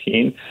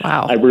COVID-19.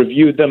 Wow. I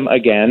reviewed them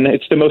again.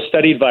 It's the most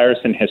studied virus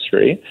in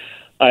history.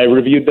 I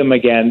reviewed them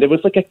again. There was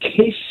like a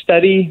case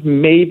study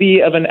maybe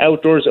of an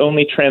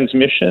outdoors-only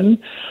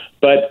transmission,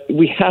 but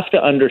we have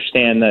to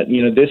understand that,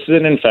 this is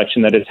an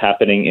infection that is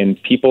happening in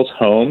people's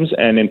homes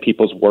and in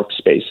people's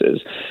workspaces.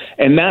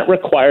 And that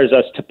requires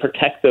us to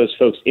protect those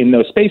folks in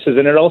those spaces.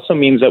 And it also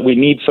means that we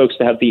need folks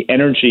to have the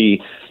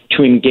energy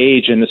to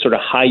engage in the sort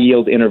of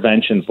high-yield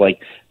interventions like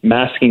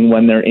masking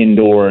when they're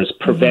indoors,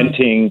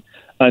 preventing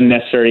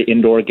unnecessary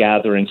indoor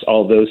gatherings,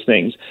 all those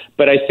things.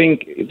 But I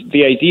think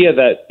the idea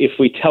that if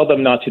we tell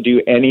them not to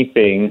do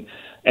anything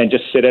and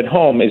just sit at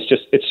home it's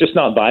just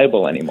not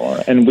viable anymore.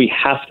 And we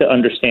have to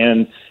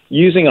understand,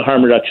 using a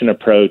harm reduction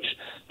approach,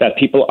 that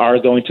people are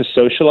going to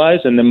socialize,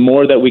 and the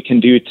more that we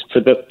can do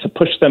to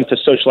push them to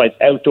socialize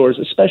outdoors,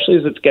 especially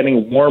as it's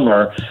getting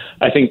warmer,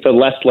 I think the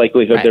less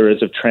likelihood there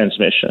is of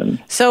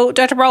transmission. So,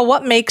 Dr. Barral,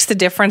 what makes the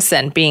difference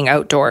then, being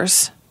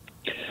outdoors?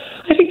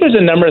 I think there's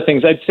a number of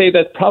things. I'd say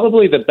that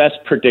probably the best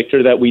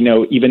predictor that we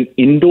know, even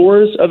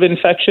indoors, of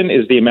infection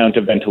is the amount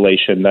of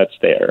ventilation that's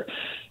there.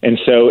 And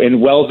so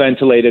in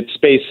well-ventilated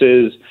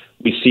spaces,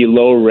 we see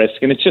low risk,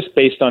 and it's just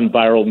based on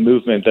viral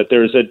movement, that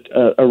there's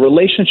a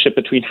relationship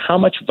between how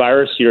much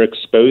virus you're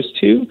exposed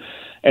to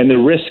and the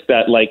risk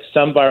that, like,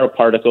 some viral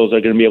particles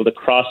are going to be able to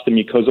cross the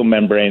mucosal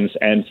membranes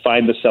and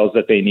find the cells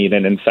that they need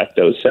and infect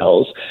those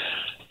cells.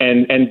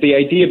 And the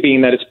idea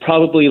being that it's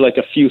probably like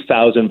a few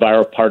thousand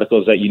viral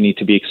particles that you need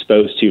to be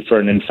exposed to for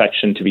an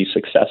infection to be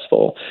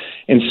successful.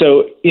 And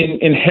so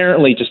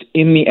inherently, just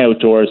in the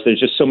outdoors, there's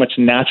just so much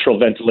natural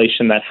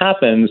ventilation that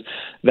happens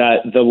that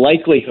the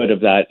likelihood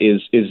of that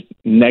is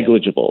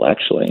negligible,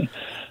 actually.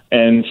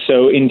 And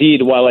so,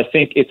 indeed, while I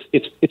think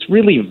it's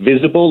really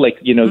visible, like,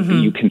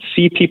 you can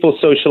see people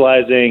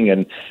socializing,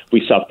 and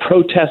we saw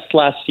protests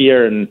last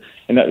year, and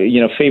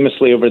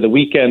famously over the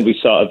weekend, we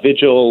saw a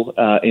vigil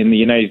in the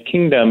United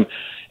Kingdom,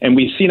 and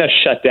we've seen us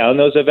shut down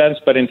those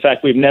events. But in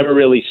fact, we've never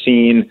really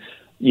seen,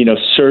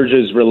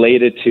 surges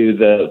related to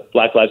the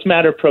Black Lives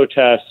Matter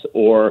protests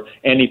or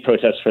any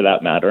protests for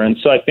that matter. And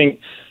so I think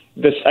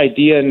this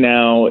idea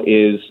now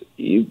is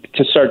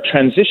to start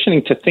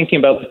transitioning to thinking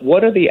about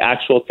what are the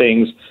actual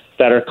things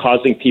that are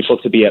causing people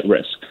to be at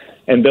risk.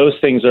 And those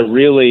things are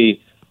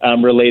really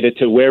related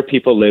to where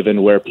people live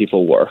and where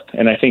people work.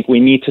 And I think we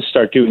need to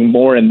start doing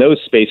more in those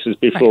spaces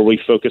before we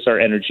focus our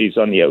energies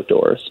on the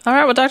outdoors. All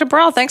right. Well, Dr.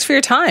 Barral, thanks for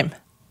your time.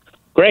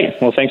 Great.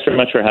 Well, thanks very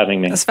much for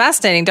having me. That's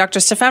fascinating. Dr.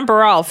 Stéphane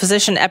Barral,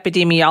 physician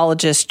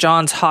epidemiologist,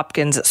 Johns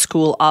Hopkins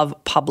School of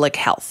Public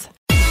Health.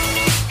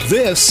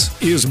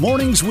 This is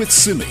Mornings with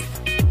Simi.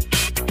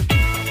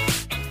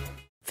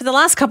 For the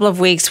last couple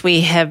of weeks,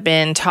 we have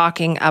been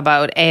talking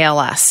about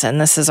ALS, and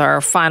this is our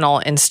final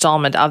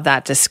installment of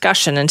that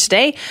discussion. And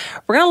today,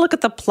 we're going to look at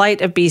the plight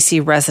of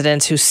BC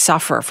residents who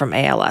suffer from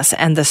ALS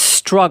and the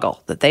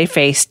struggle that they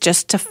face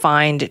just to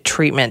find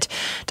treatment.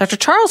 Dr.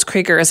 Charles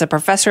Krieger is a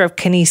professor of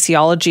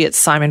kinesiology at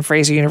Simon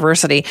Fraser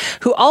University,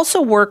 who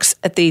also works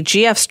at the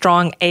GF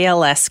Strong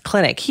ALS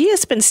Clinic. He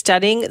has been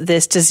studying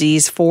this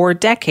disease for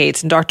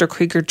decades, and Dr.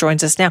 Krieger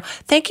joins us now.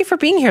 Thank you for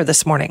being here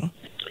this morning.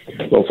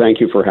 Well,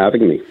 thank you for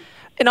having me.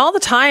 In all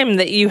the time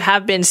that you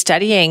have been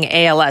studying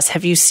ALS,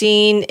 have you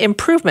seen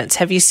improvements?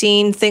 Have you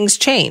seen things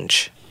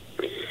change?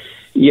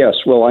 Yes.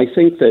 Well, I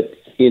think that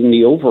in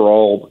the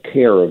overall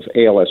care of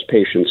ALS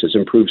patients has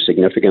improved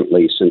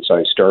significantly since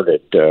I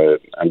started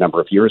a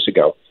number of years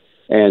ago.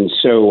 And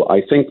so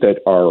I think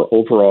that our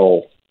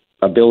overall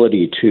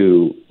ability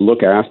to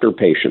look after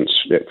patients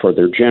for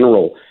their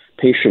general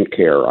patient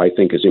care, I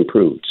think, has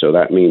improved. So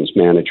that means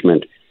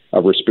management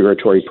of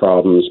respiratory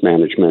problems,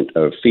 management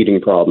of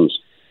feeding problems.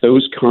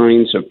 Those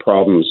kinds of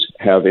problems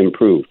have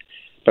improved.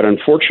 But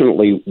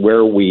unfortunately,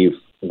 where we've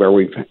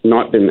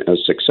not been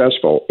as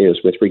successful is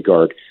with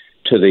regard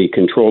to the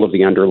control of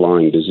the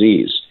underlying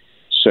disease.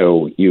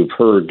 So you've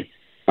heard,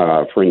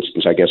 for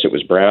instance, I guess it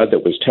was Brad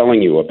that was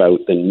telling you about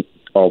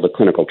all the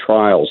clinical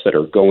trials that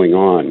are going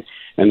on.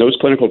 And those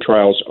clinical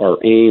trials are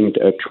aimed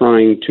at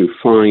trying to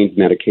find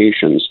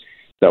medications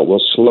that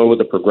will slow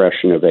the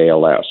progression of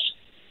ALS.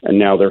 And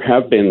now there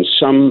have been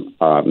some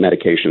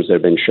medications that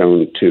have been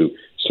shown to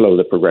slow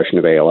the progression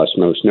of ALS,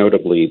 most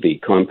notably the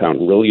compound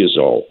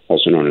riluzole,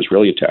 also known as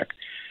Rilutek.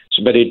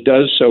 But it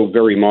does so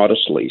very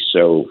modestly.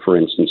 So, for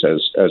instance,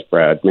 as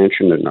Brad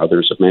mentioned and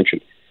others have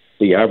mentioned,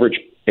 the average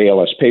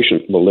ALS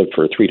patient will live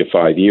for 3 to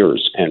 5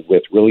 years, and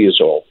with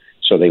riluzole,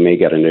 so they may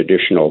get an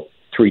additional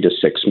 3 to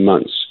 6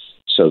 months.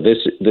 So this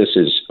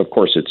is, of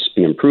course, it's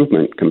an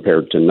improvement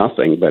compared to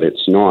nothing, but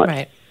it's not,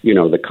 right,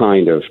 the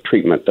kind of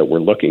treatment that we're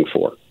looking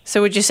for. So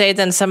would you say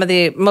then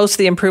most of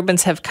the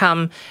improvements have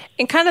come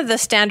in kind of the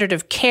standard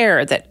of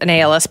care that an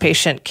ALS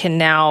patient can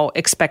now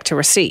expect to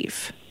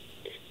receive?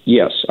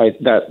 Yes,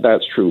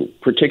 that's true,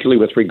 particularly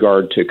with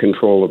regard to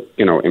control of,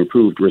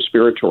 improved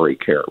respiratory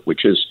care,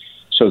 which is,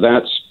 so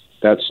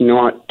that's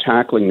not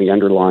tackling the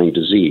underlying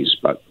disease,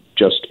 but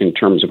just in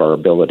terms of our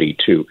ability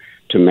to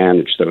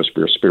manage those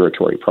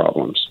respiratory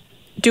problems.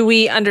 Do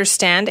we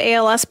understand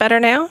ALS better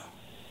now?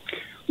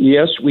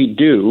 Yes, we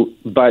do,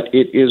 but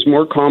it is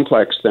more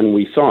complex than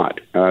we thought.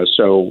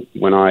 So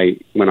when I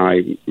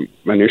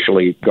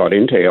initially got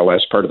into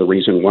ALS, part of the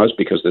reason was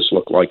because this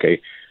looked like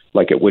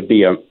it would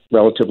be a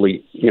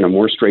relatively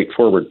more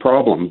straightforward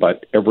problem.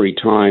 But every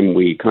time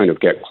we kind of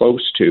get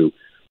close to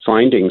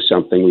finding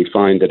something, we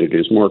find that it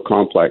is more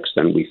complex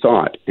than we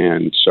thought,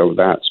 and so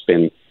that's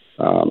been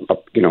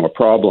a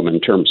problem in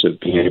terms of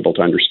being able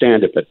to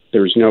understand it. But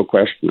there's no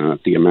question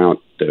the amount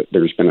that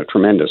there's been a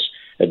tremendous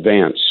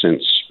advance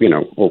since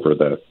over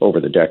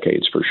the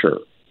decades, for sure.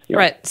 Yeah.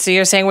 Right. So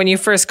you're saying when you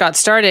first got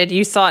started,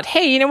 you thought,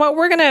 hey, you know what,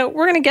 we're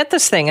gonna get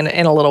this thing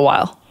in a little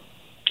while.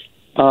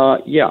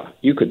 Yeah,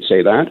 you could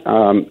say that.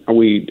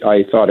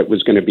 I thought it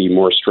was going to be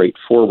more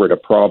straightforward a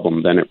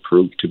problem than it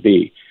proved to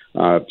be.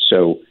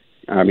 So,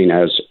 I mean,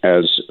 as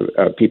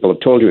people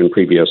have told you in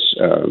previous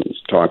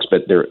talks,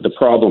 but the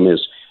problem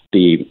is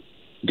the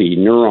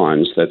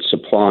neurons that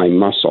supply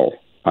muscle,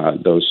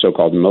 those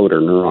so-called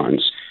motor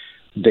neurons,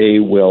 they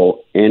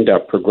will end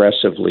up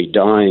progressively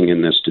dying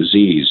in this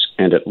disease.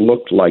 And it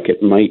looked like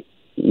it might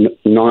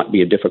not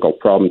be a difficult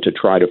problem to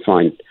try to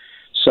find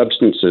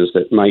substances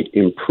that might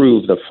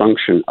improve the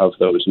function of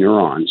those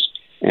neurons.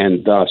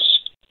 And thus,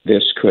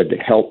 this could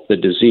help the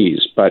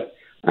disease. But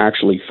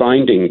actually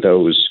finding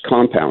those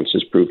compounds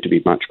has proved to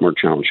be much more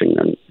challenging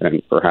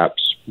than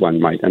perhaps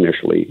one might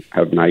initially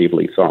have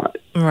naively thought.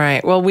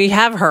 Right. Well, we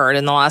have heard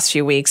in the last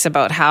few weeks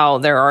about how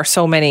there are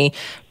so many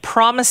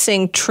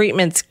promising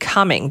treatments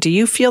coming. Do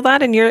you feel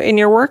that in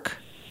your work?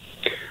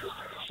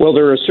 Well,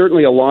 there are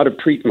certainly a lot of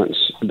treatments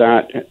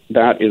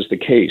that is the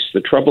case. The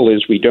trouble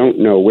is we don't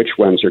know which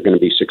ones are going to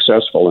be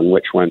successful and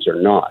which ones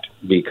are not,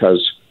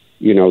 because,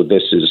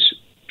 this is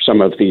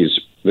some of these,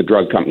 the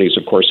drug companies,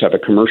 of course, have a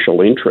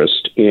commercial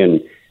interest in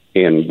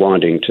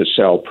wanting to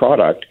sell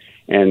product.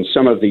 And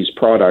some of these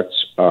products,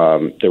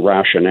 the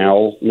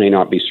rationale may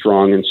not be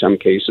strong in some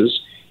cases.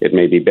 It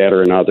may be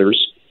better in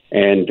others.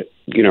 And,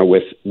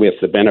 with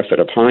the benefit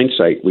of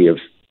hindsight, we have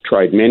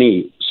tried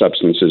many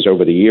substances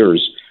over the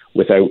years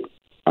without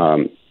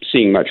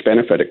seeing much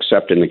benefit,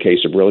 except in the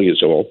case of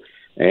riluzole.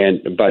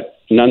 But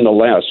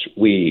nonetheless,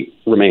 we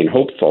remain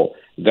hopeful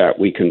that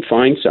we can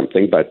find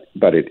something. But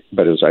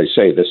as I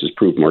say, this has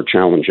proved more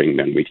challenging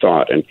than we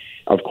thought. And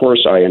of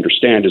course, I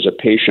understand as a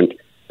patient,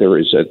 there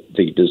is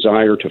the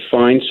desire to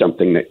find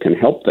something that can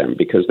help them,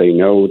 because they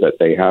know that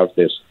they have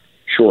this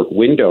short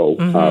window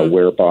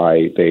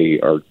whereby they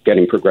are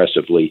getting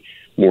progressively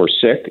more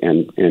sick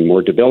and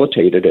more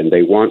debilitated, and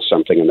they want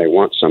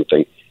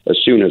something as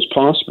soon as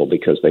possible,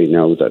 because they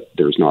know that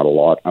there's not a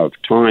lot of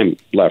time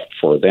left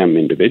for them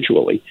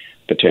individually,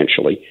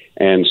 potentially.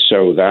 And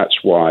so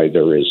that's why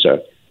there is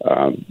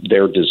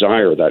their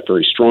desire, that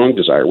very strong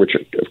desire, which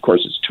of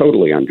course is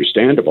totally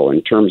understandable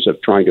in terms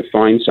of trying to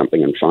find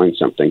something and find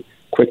something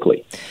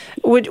quickly.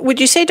 Would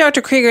you say,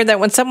 Dr. Krieger, that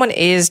when someone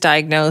is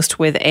diagnosed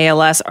with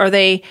ALS, are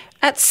they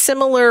at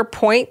similar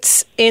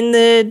points in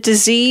the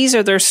disease?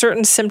 Are there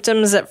certain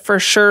symptoms that for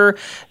sure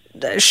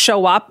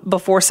show up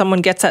before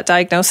someone gets that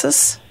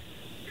diagnosis?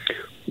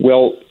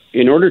 Well,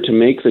 in order to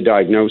make the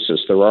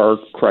diagnosis, there are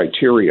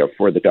criteria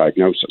for the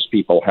diagnosis.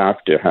 People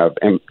have to have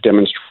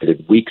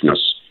demonstrated weakness.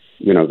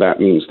 That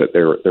means that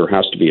there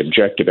has to be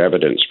objective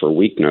evidence for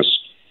weakness,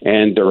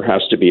 and there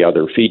has to be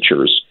other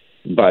features.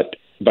 But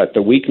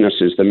the weakness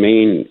is the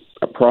main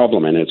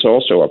problem, and it's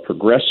also a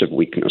progressive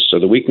weakness. So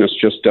the weakness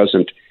just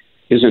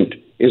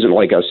isn't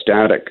like a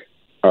static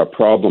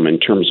problem in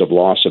terms of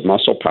loss of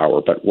muscle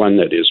power, but one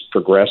that is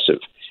progressive.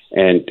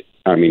 And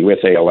I mean, with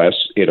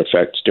ALS, it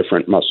affects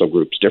different muscle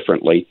groups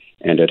differently,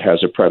 and it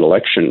has a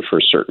predilection for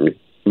certain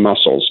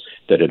muscles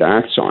that it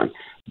acts on.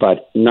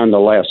 But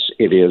nonetheless,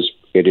 it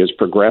is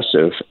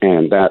progressive,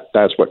 and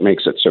that's what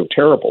makes it so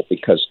terrible,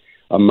 because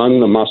among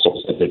the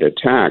muscles that it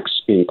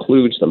attacks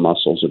includes the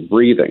muscles of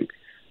breathing.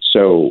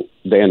 So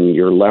then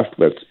you're left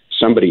with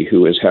somebody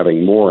who is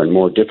having more and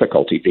more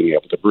difficulty being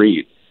able to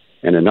breathe.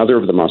 And another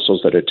of the muscles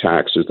that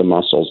attacks is the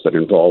muscles that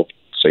involve,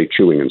 say,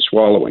 chewing and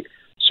swallowing.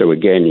 So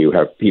again, you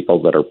have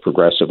people that are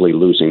progressively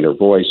losing their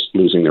voice,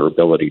 losing their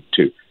ability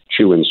to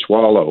chew and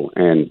swallow.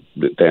 And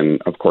then,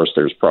 of course,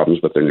 there's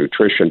problems with their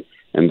nutrition,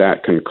 and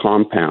that can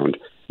compound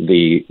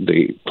the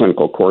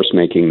clinical course,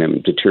 making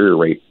them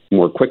deteriorate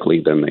more quickly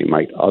than they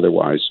might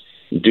otherwise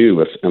do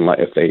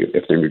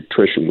if their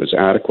nutrition was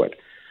adequate.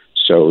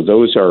 So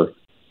those are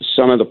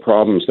some of the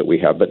problems that we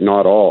have, but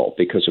not all,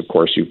 because of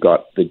course you've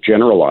got the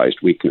generalized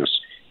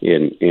weakness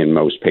in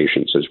most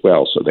patients as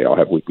well. So they all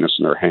have weakness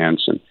in their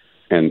hands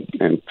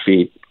and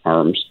feet,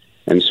 arms,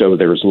 and so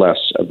there's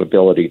less of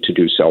ability to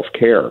do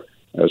self-care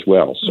as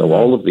well. So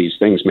all of these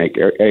things make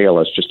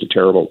ALS just a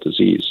terrible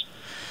disease.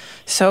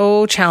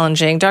 So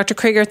challenging. Dr.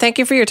 Krieger, thank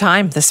you for your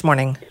time this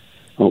morning.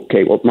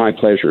 Okay, well, my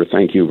pleasure.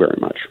 Thank you very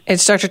much.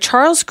 It's Dr.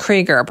 Charles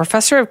Krieger, a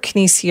professor of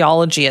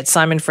kinesiology at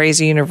Simon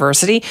Fraser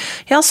University.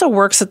 He also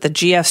works at the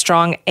GF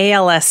Strong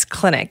ALS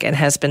Clinic and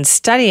has been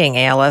studying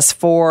ALS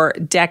for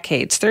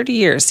decades, 30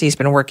 years. He's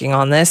been working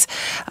on this,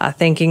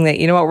 thinking that,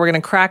 we're going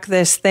to crack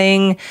this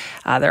thing.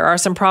 There are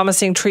some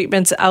promising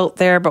treatments out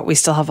there, but we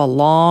still have a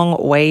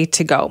long way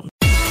to go.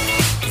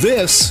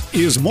 This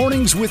is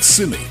Mornings with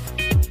Simi.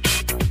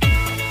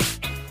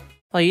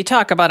 Well, you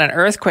talk about an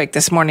earthquake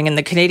this morning in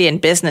the Canadian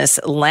business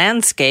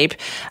landscape.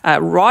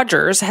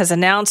 Rogers has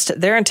announced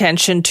their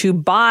intention to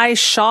buy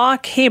Shaw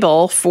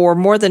Cable for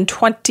more than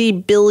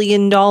 $20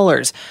 billion.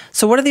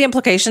 So what are the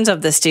implications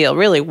of this deal?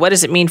 Really, what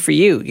does it mean for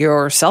you,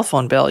 your cell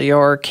phone bill,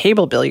 your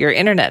cable bill, your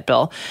internet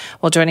bill?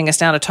 Well, joining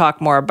us now to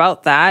talk more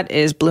about that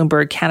is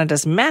Bloomberg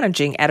Canada's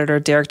managing editor,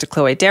 Derek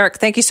Decloé. Derek,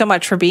 thank you so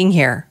much for being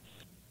here.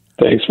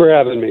 Thanks for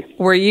having me.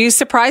 Were you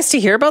surprised to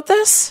hear about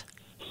this?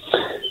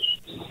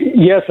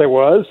 Yes, I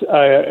was.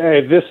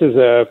 This is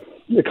a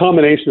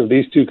combination of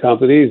these two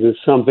companies is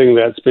something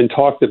that's been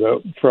talked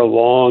about for a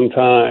long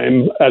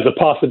time as a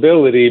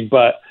possibility,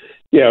 but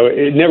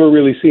it never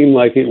really seemed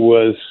like it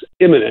was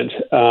imminent.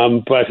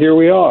 But here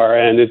we are,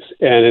 and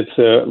it's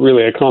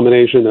really a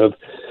combination of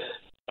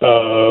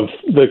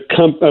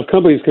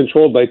companies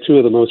controlled by two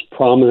of the most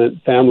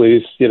prominent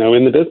families,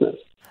 in the business.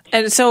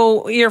 And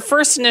so your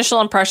first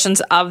initial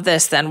impressions of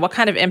this, then, what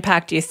kind of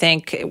impact do you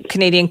think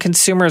Canadian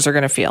consumers are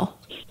going to feel?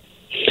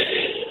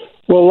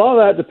 Well, a lot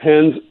of that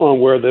depends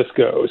on where this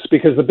goes,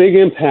 because the big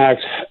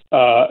impact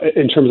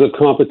in terms of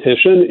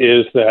competition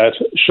is that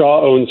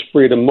Shaw owns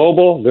Freedom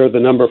Mobile. They're the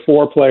number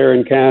 4 player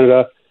in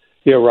Canada.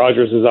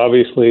 Rogers is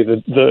obviously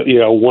the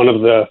one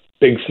of the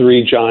big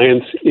 3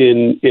 giants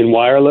in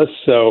wireless.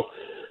 So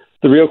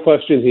the real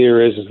question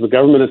here is the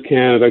government of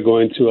Canada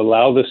going to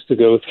allow this to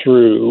go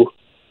through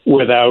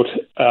without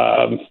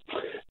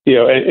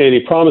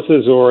any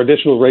promises or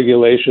additional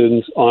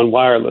regulations on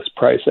wireless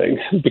pricing?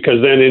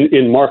 Because then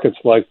in markets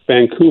like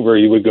Vancouver,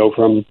 you would go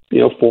from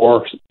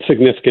 4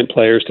 significant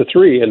players to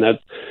 3, and that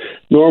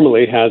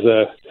normally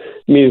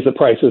means the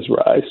prices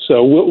rise.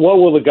 So what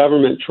will the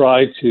government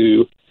try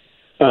to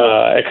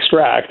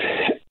extract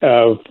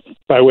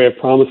by way of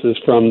promises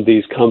from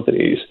these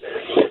companies?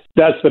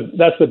 That's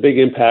the big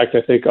impact,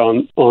 I think,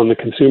 on the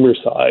consumer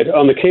side.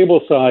 On the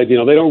cable side, they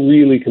don't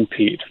really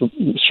compete.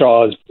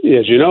 Shaw is,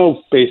 as you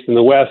know, based in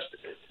the West.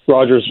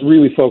 Rogers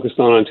really focused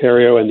on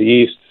Ontario and the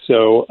East,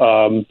 so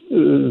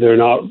they're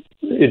not.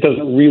 It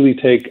doesn't really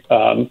take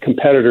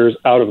competitors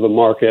out of the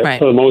market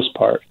for the most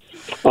part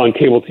on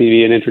cable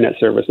TV and internet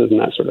services and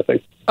that sort of thing.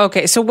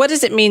 Okay, so what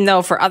does it mean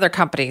though for other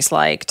companies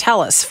like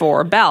TELUS,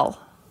 for Bell?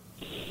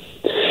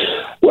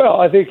 Well,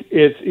 I think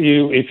if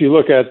you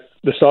look at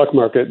the stock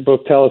market,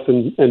 both TELUS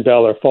and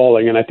Bell are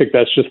falling, and I think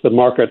that's just the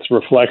market's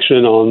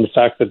reflection on the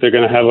fact that they're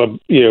going to have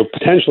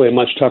potentially a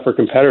much tougher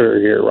competitor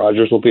here.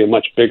 Rogers will be a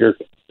much bigger,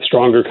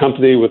 stronger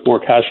company with more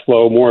cash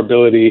flow, more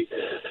ability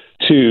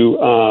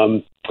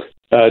to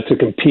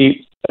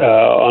compete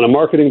on a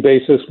marketing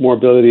basis, more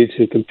ability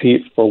to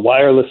compete for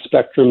wireless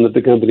spectrum that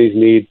the companies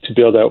need to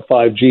build out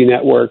 5G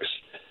networks.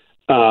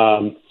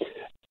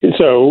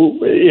 So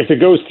if it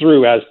goes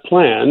through as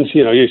planned,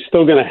 you're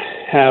still going to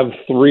have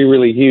three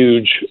really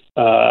huge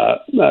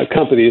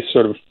companies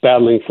sort of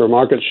battling for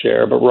market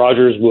share, but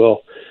Rogers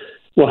will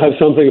have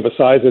something of a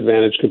size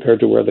advantage compared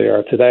to where they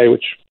are today,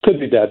 which could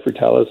be bad for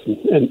TELUS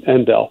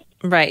and Bell.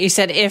 Right. You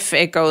said if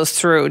it goes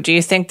through. Do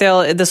you think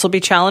this will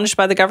be challenged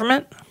by the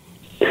government?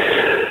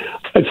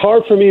 It's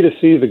hard for me to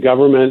see the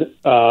government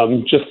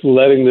just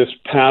letting this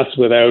pass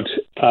without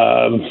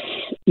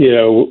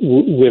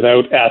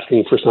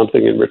asking for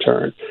something in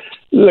return.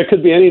 There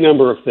could be any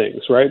number of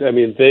things, right? I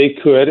mean, they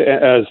could,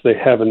 as they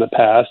have in the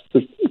past,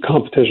 the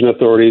competition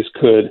authorities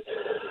could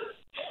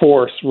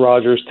force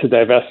Rogers to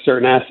divest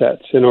certain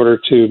assets in order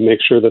to make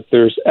sure that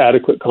there's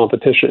adequate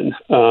competition.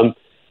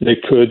 They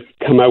could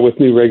come out with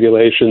new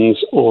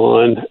regulations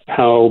on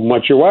how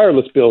much your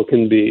wireless bill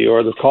can be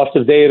or the cost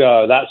of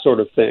data, that sort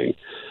of thing.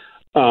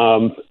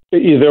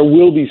 There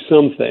will be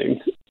some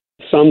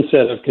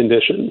set of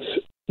conditions.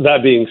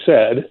 That being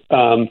said,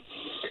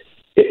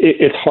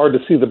 it's hard to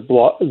see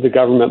the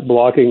government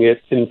blocking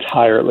it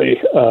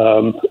entirely.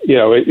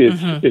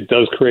 It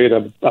does create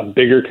a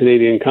bigger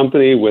Canadian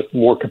company with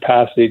more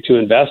capacity to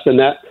invest, and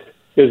that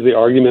is the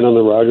argument on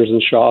the Rogers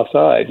and Shaw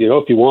side.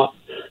 If you want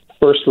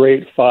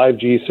first-rate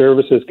 5G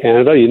services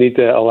Canada, you need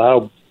to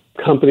allow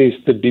companies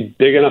to be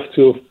big enough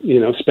to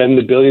spend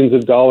the billions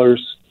of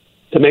dollars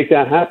to make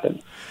that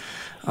happen.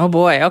 Oh,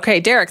 boy. Okay,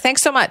 Derek,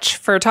 thanks so much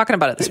for talking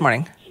about it this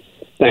morning.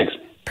 Thanks.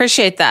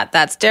 Appreciate that.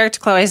 That's Derek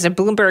Duclos. He's a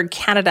Bloomberg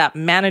Canada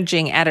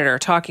managing editor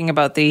talking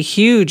about the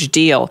huge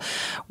deal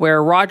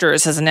where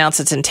Rogers has announced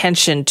its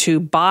intention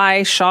to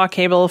buy Shaw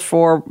Cable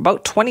for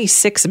about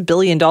 $26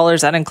 billion.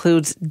 That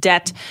includes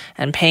debt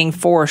and paying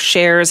for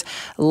shares.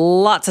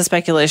 Lots of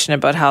speculation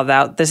about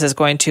how this is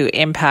going to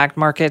impact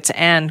markets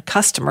and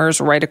customers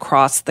right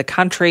across the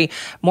country.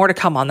 More to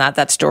come on that.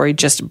 That story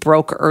just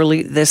broke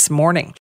early this morning.